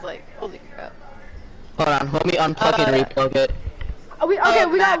because like, holy crap. Hold on, let me unplug and replug it. We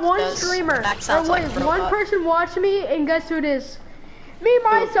got Max one does. streamer. Max Or sounds like wait, a one robot. person watching me, and guess who it is? Me,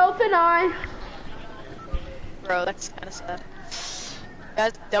 myself, and I. Bro, that's kind of sad.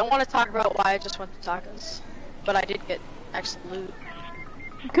 Guys, don't want to talk about why I just went to tacos, but I did get actual loot.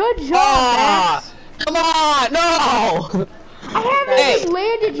 Good job, Ah! Max. Come on, no! I haven't Hey. even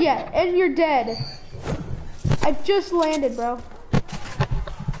landed yet, and you're dead. I just landed, bro.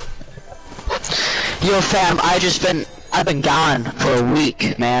 Yo, fam, I've been gone for a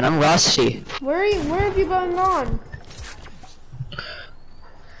week, man. I'm rusty. Where have you been gone?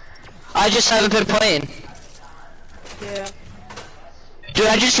 I just haven't been playing. Yeah. Dude,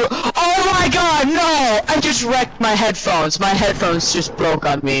 oh my god, no! I just wrecked my headphones. My headphones just broke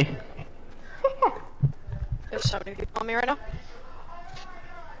on me. There's so many people on me right now.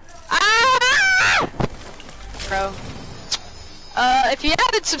 Ah! Bro. If you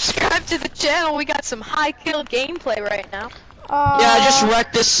haven't subscribed to the channel, we got some high kill gameplay right now. Yeah, I just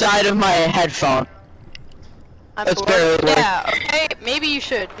wrecked the side of my headphone. I'm That's bored. barely worth. Yeah, okay, maybe you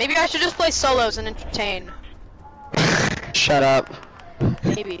should. Maybe I should just play solos and entertain. Shut up.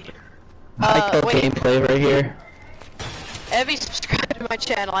 Maybe. High kill wait. gameplay right here. Evie, subscribe to my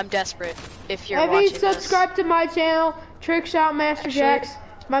channel. I'm desperate. If you're Evie, watching subscribe to my channel, Trick Shot Master Actually- Jacks.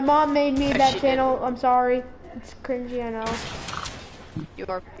 My mom made me Actually that did. channel. I'm sorry. It's cringy, I know. this, you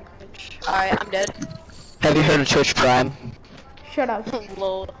are pretty cringe. Alright, I'm dead. Have you heard of Twitch Prime? Shut up.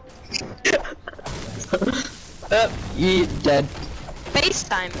 Lol. You dead.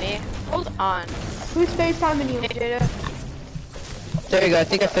 FaceTime me. Hold on. Who's FaceTiming you? Hey, Data. There you go, I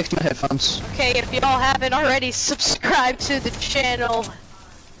think I fixed my headphones. Okay, if y'all haven't already subscribed to the channel,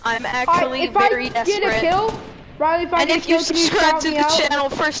 I'm actually If very I desperate. get a kill, Riley, if I And get a if you kill, can you subscribe shout to me the out? channel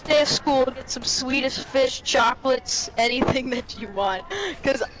first day of school, get some Swedish fish, chocolates, anything that you want.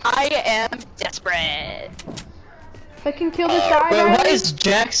 Cause I am desperate. If I can kill this guy, Wait, why Riley, is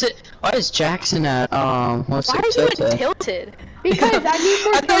Jackson at, what's Why it, are you Tilted? tilted? because I need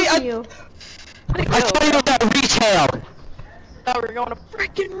more I thought kills you- than you. I thought you were at retail! Oh, we're going to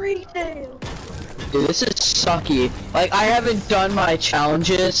freaking retail. Dude, this is sucky. Like, I haven't done my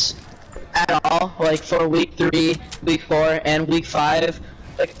challenges at all, like, for week 3, week 4, and week 5.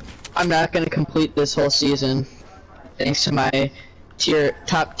 Like, I'm not gonna complete this whole season, thanks to my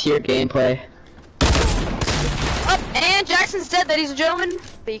top tier gameplay. Oh, and Jackson's dead, ladies and gentlemen,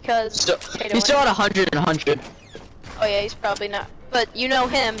 because... So, Hey, don't he's still worry. at 100 and 100. Oh yeah, he's probably not. But you know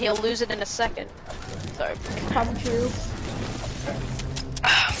him, he'll lose it in a second. Sorry. Probably true.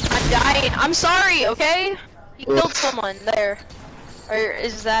 I'm dying. I'm sorry, okay? He killed someone there. Or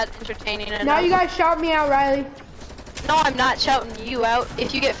is that entertaining enough? Now you guys shout me out, Riley. No, I'm not shouting you out.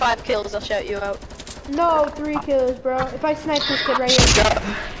 If you get 5 kills, I'll shout you out. No, 3 kills, bro. If I snipe this kid right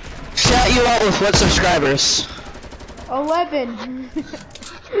here. Shout you out with what subscribers? 11.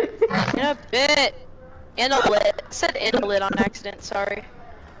 In a bit. Invalid. I said invalid on accident, sorry.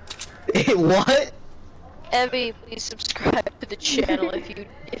 What? Evie, please subscribe to the channel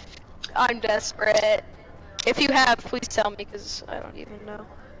if I'm desperate. If you have, please tell me, because I don't even know.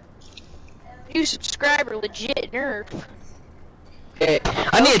 New subscriber, legit nerf. Okay,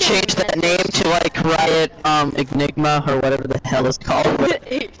 I need to change that name to like Riot Enigma or whatever the hell it's called. But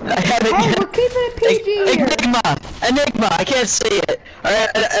I haven't Hey, yet. we're keeping it PG here. Enigma, I can't say it.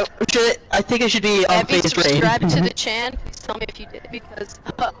 Alright, I think it should be on Evie, face rain. subscribe to the channel. Please tell me if you did, because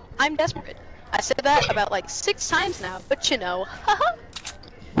I'm desperate. I said that about like 6 times now, but you know.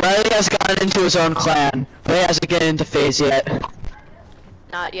 Riley has gotten into his own clan, but he hasn't gotten into phase yet.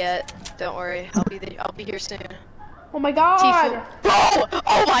 Not yet. Don't worry. I'll be here soon. Oh my god. Bro!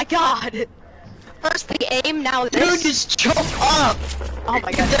 Oh my god! First the aim, now Dude, this. just jump up! Oh my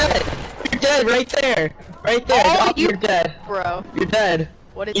You're god. dead! You're dead right there! Right there! Oh, Oh, you're dead. Bro, You're dead.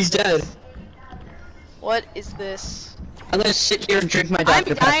 what is He's this? dead. What is this? I'm gonna sit here and drink my I'm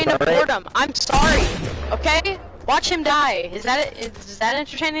Dr. dying Pepper, of alright? boredom. I'm sorry. Okay? Watch him die. Is that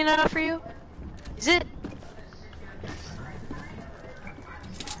entertaining enough for you? Is it?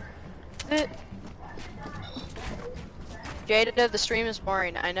 Is it? Jada, the stream is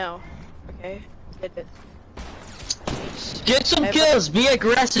boring. I know. Okay. Get it. Get some Never- kills, be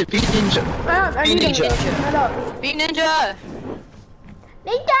aggressive, be ninja. I Be need ninja. to shut up. Be ninja.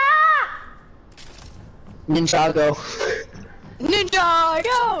 Ninja! Ninjago. Ninja,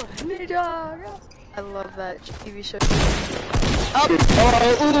 go! Ninja, go! I love that TV show. Oh,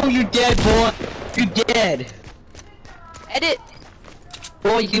 Oh, ooh, you dead, boy. You dead. edit.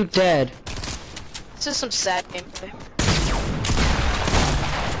 Boy, you dead. This is some sad gameplay.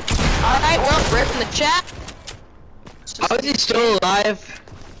 Alright, well, rip in the chat. How is he still alive?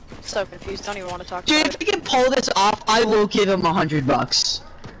 so confused. Don't even want to talk Dude, about if he can pull this off, I will give him $100.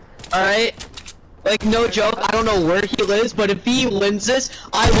 All right? Like no joke. I don't know where he lives, but if he wins this,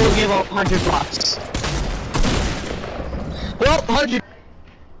 I will give him $100. Well, 100.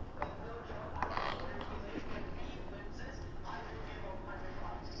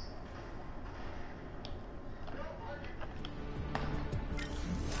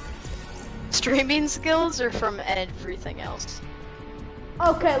 Streaming skills or from everything else?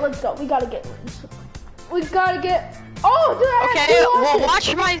 Okay, let's go. We gotta get. We gotta get. Oh, dude, I Okay, actually well,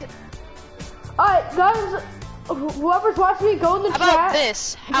 watched watch my. Alright, guys. Whoever's watching me, go in the How chat. about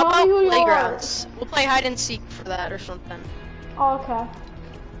this? How Tell me who about you playgrounds? We'll play hide and seek for that or something. Oh, okay.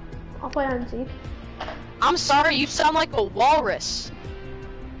 I'll play hide and seek. I'm sorry, you sound like a walrus.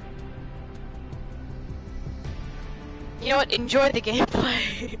 You know what? Enjoy the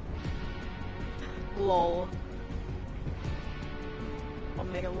gameplay. Lol.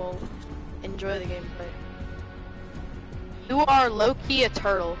 Omega lol. Enjoy the gameplay. You are low-key a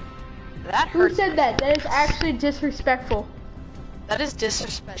turtle. That Who hurts. said that? That is actually disrespectful. That is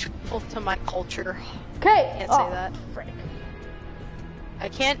disrespectful to my culture. Okay. Can't say that. Frick. I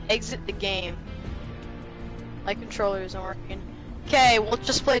can't exit the game. My controller isn't working. Okay, we'll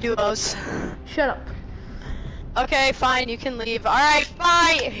just play duos. Shut up. Okay, fine, you can leave. Alright,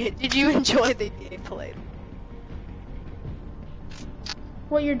 fine! Did you enjoy the gameplay?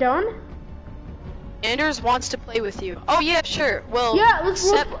 What, you're done? Anders wants to play with you. Oh yeah, sure. Well, Yeah, let's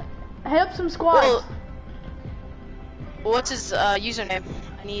Sep- hit up some squads. well, what's his username?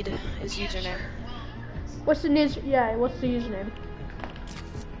 I need his username. What's the news? Yeah, what's the username?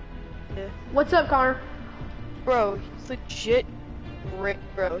 Yeah. What's up, Connor? Bro, he's legit Rick,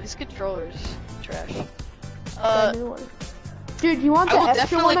 bro. His controller's trash. The new one. Dude, you want I the will extra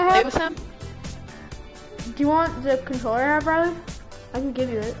definitely one I play have? with him. Do you want the controller I have, Riley? I can give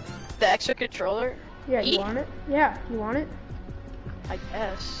you it. The extra controller? Yeah, you Eat. want it? Yeah, you want it? I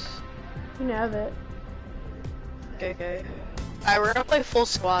guess. You can have it. Okay. Alright, we're gonna play full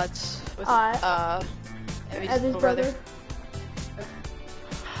squads with Evie's As his little brother. brother.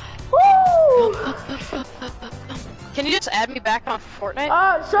 Woo! Can you just add me back on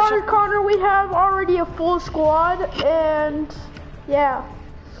Fortnite? Sorry, Connor, we have already a full squad, and yeah.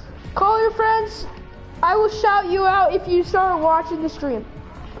 Call your friends. I will shout you out if you start watching the stream.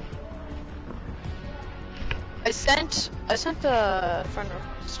 I sent a friend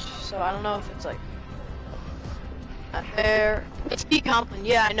request, so I don't know if it's like not there. It's B Complin,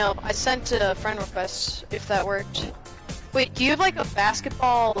 yeah, I know. I sent a friend request if that worked. Wait, do you have like a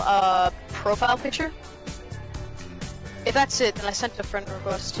basketball profile picture? If that's it, then I sent a friend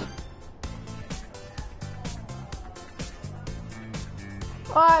request.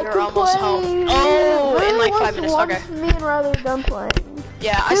 I You're can almost play. home. Oh, in like 5 minutes, once okay. Me and Riley are done playing.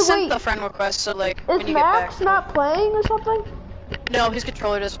 Yeah, I Dude, sent wait. the friend request, so like Is when you Max get back. not playing or something? No, his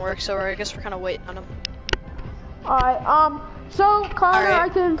controller doesn't work, so I guess we're kind of waiting on him. Alright, so Connor, Alright.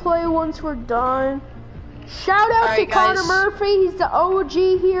 I can play once we're done. Shout out to Alright, Connor guys. Murphy, he's the OG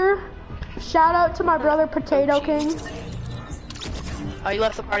here. Shout out to my brother Potato OG. King. Oh, he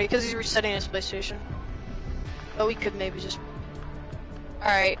left the party because he's resetting his PlayStation. Oh, we could maybe just.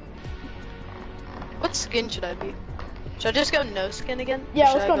 Alright. What skin should I be? Should I just go no skin again?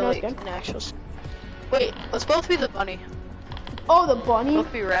 Yeah, Or let's should go I no like, skin. an actual skin? Wait, let's both be the bunny. Oh, the bunny.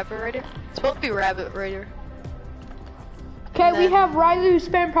 Both be rabbit raider. Let's both be rabbit raider. Okay, and we then- have Riley who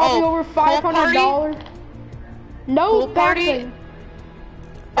spent probably Oh, over pool $500. No Pool party? backing.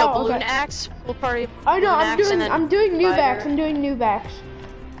 Oh, Oh, balloon okay. axe, pool party. I know. balloon axe, and I'm then doing new spider. backs. I'm doing new backs.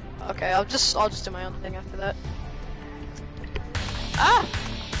 Okay, I'll just do my own thing after that. Ah!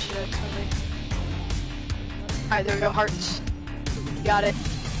 Shit, I totally. Alright, there we go, hearts. Got it.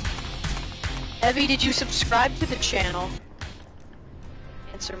 Evie, did you subscribe to the channel?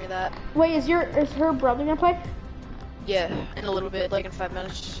 Answer me that. Wait, is her brother gonna play? Yeah, in a little bit, like in 5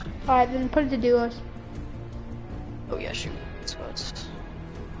 minutes. All right, then put it to duos. Oh yeah, shoot. Spots.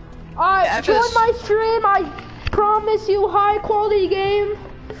 All right, Yeah, after join this- my stream. I promise you high quality game.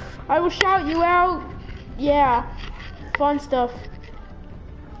 I will shout you out. Yeah, fun stuff.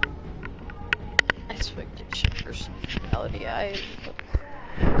 Expectation, personality,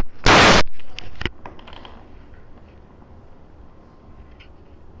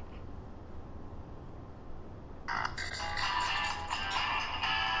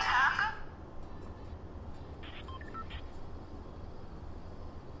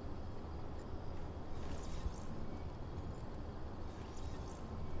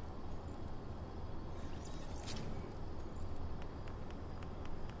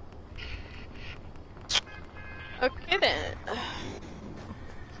 Okay then.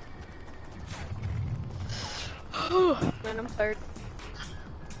 tired.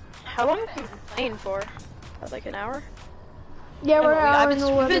 How long have you been playing for? Like an hour? Yeah, we're I've hour and been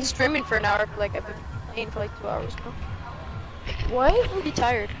 11. streaming for an hour. Like I've been playing for like 2 hours now. What? I'm pretty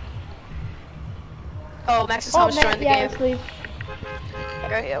tired. Oh, Max is Oh, almost joined the yeah, game. let's leave.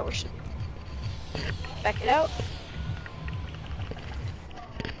 Okay, yeah, we should back it out.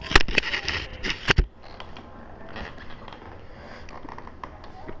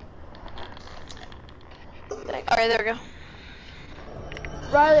 Alright, there we go.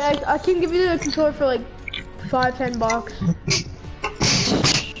 Riley, I can give you the controller for like $5-10.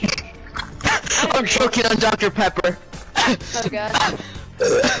 I'm choking on Dr. Pepper. Oh god.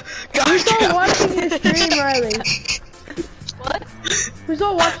 Who's all watching the stream, Riley? What? Who's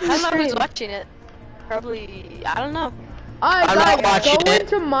all watching the I don't know stream? who's watching it. Probably, I don't know. Alright, I'm not guys, watching go it.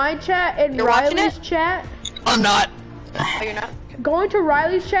 into my chat and You're watching Riley's it? chat. I'm not. Oh, you're not? Go into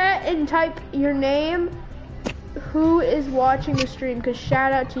Riley's chat and type your name, who is watching the stream, because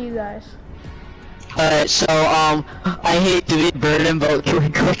shout out to you guys. Alright, so, I hate to be a burden, but can we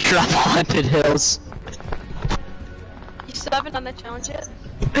go drop Haunted Hills? You still haven't done that challenge yet?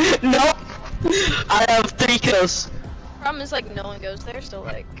 Nope. I have 3 kills. Problem is, like, no one goes there, so,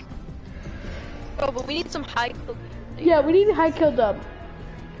 like... Oh, but we need some high kill. Yeah, we need a high kill dub.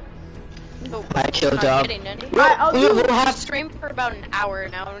 Oh, I killed not Dub. kidding, Nenny. Alright, I'll do We'll I've have streamed for about an hour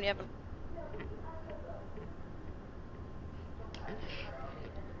now, and we haven't...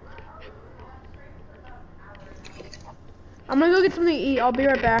 I'm gonna go get something to eat. I'll be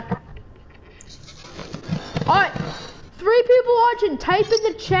right back. Alright, 3 people watching. Type in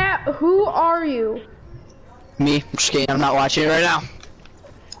the chat, who are you? me. I'm just kidding, I'm not watching it right now.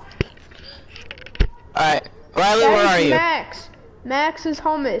 Alright, Riley, where That are is you? Max. Max is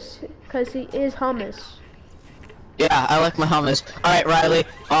hummus, because he is hummus. Yeah, I like my hummus. Alright, Riley,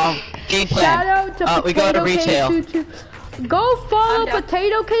 game plan. Shout out to we go to retail. Potato K22. Go follow I'm down.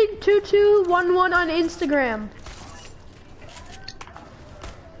 Potato K2211 on Instagram.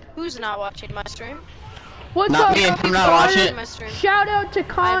 Who's not watching my stream? What's Not up? me, I'm not Connor? watching My stream. Shout out to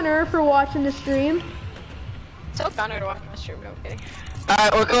Connor for watching the stream. Tell Connor to watch my stream, no kidding.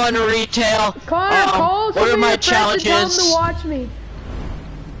 Alright, we're going to retail. Connor, call some what are of my your friends to tell them challenges? to watch me.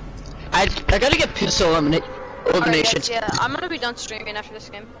 I gotta get pistol eliminations. Alright, yeah, I'm gonna be done streaming after this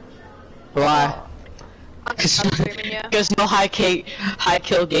game. Why? I'm done streaming, yeah. Because no high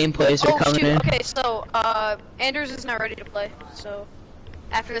kill gameplays are Oh coming shoot, in. okay, so, Anders is not ready to play, so,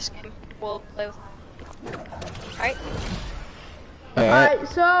 after this game, we'll play with him. Alright? Alright. Alright,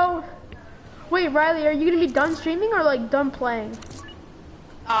 so... Wait, Riley, are you gonna be done streaming or like done playing?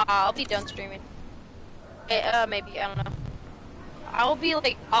 I'll be done streaming. Maybe, I don't know. I'll be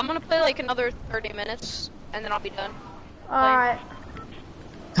like, I'm gonna play like another 30 minutes, and then I'll be done. Alright,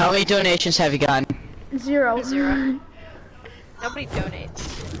 How many donations have you gotten? 0. 0. Nobody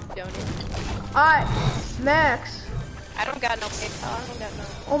donates. Donate. Alright, Max. I don't got no PayPal, I don't got no,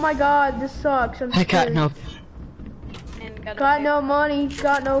 Oh my god, this sucks. I'm I got screwed. no. and got Got no no money,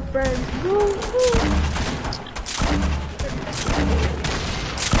 got no friends. Woo, woo.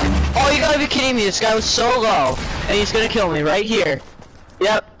 Oh, you gotta be kidding me! This guy was so low, and he's gonna kill me right here.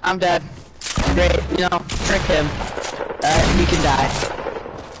 Yep, I'm dead. Great, you know, trick him. He can die.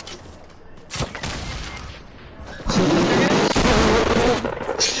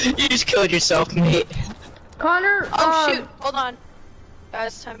 You just killed yourself, mate. Connor, Oh shoot, hold on.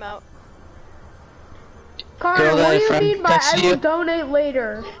 Guys, time out. Connor, Girl what that do a you friend mean by texted I will you? donate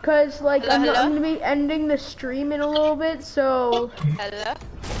later? Cause like I'm Hello? gonna be ending the stream in a little bit, so Hello?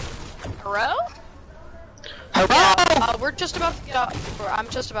 Hello? Hello! We're just about to get off. I'm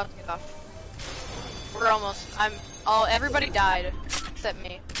just about to get off. We're almost. Everybody died except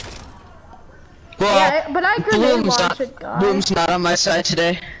me. Well, yeah, but I grenade Bloom's launched not, it, guys. Bloom's not on my side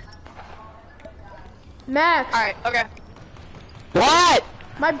today. Max, All right. Okay. What?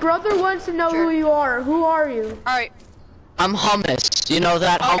 my brother wants to know Sure. who you are. Who are you? All right. I'm hummus. You know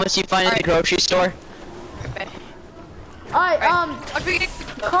that Okay. hummus you find in the Alright. grocery store? Okay. Alright, I'll be-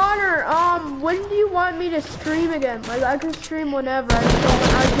 Connor, when do you want me to stream again? Like, I can stream whenever. I just don't,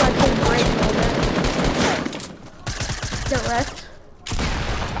 I just like take breaks a little bit. Get wrecked.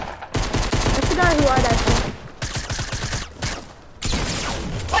 That's the guy who I'd actually.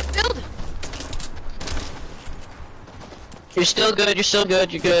 What build? You're still good, you're still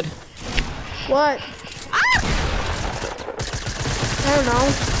good, you're good. What? Ah! I don't know.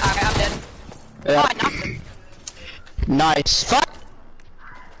 Alright, I'm dead. Yeah. Oh, I knocked him. Nice. Fuck!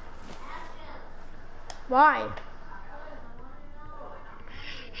 Why?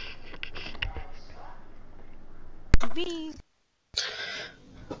 Me.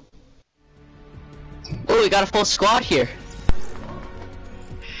 Oh, we got a full squad here.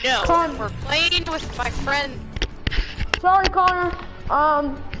 No, Con- we're playing with my friend. Sorry, Connor.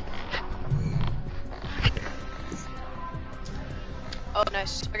 Oh,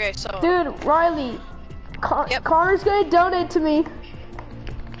 nice. Okay, so. Dude, Riley. Yep. Connor's gonna donate to me.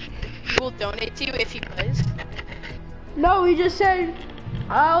 He will donate to you if he plays. No, he just said,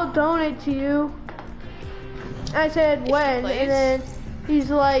 I'll donate to you. I said, he when? plays? And then he's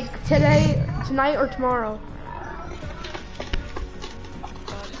like, today, tonight, or tomorrow.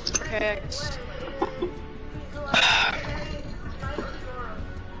 Okay, I guess.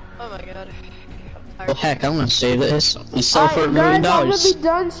 Oh my god. I'm Well, tired. heck, I'm gonna save this and sell for $1 Alright, million. guys, I'm gonna be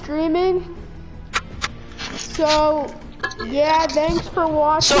done streaming. So, yeah, thanks for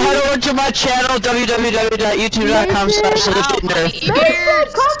watching. So head over to my channel, www.youtube.com/legitnerd. Mason,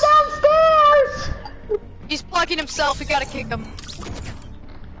 Mason, come downstairs! he's plugging himself, we gotta kick him.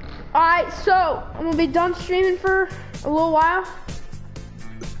 Alright, so, I'm gonna be done streaming for a little while.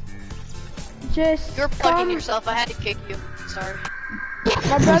 Just You're plugging come. yourself, I had to kick you. Sorry. My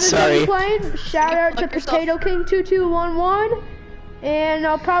brother's gonna Sorry. be playing. Shout out to Plug yourself. Potato King 2211, and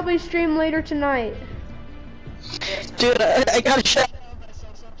I'll probably stream later tonight. Dude, I got a shot.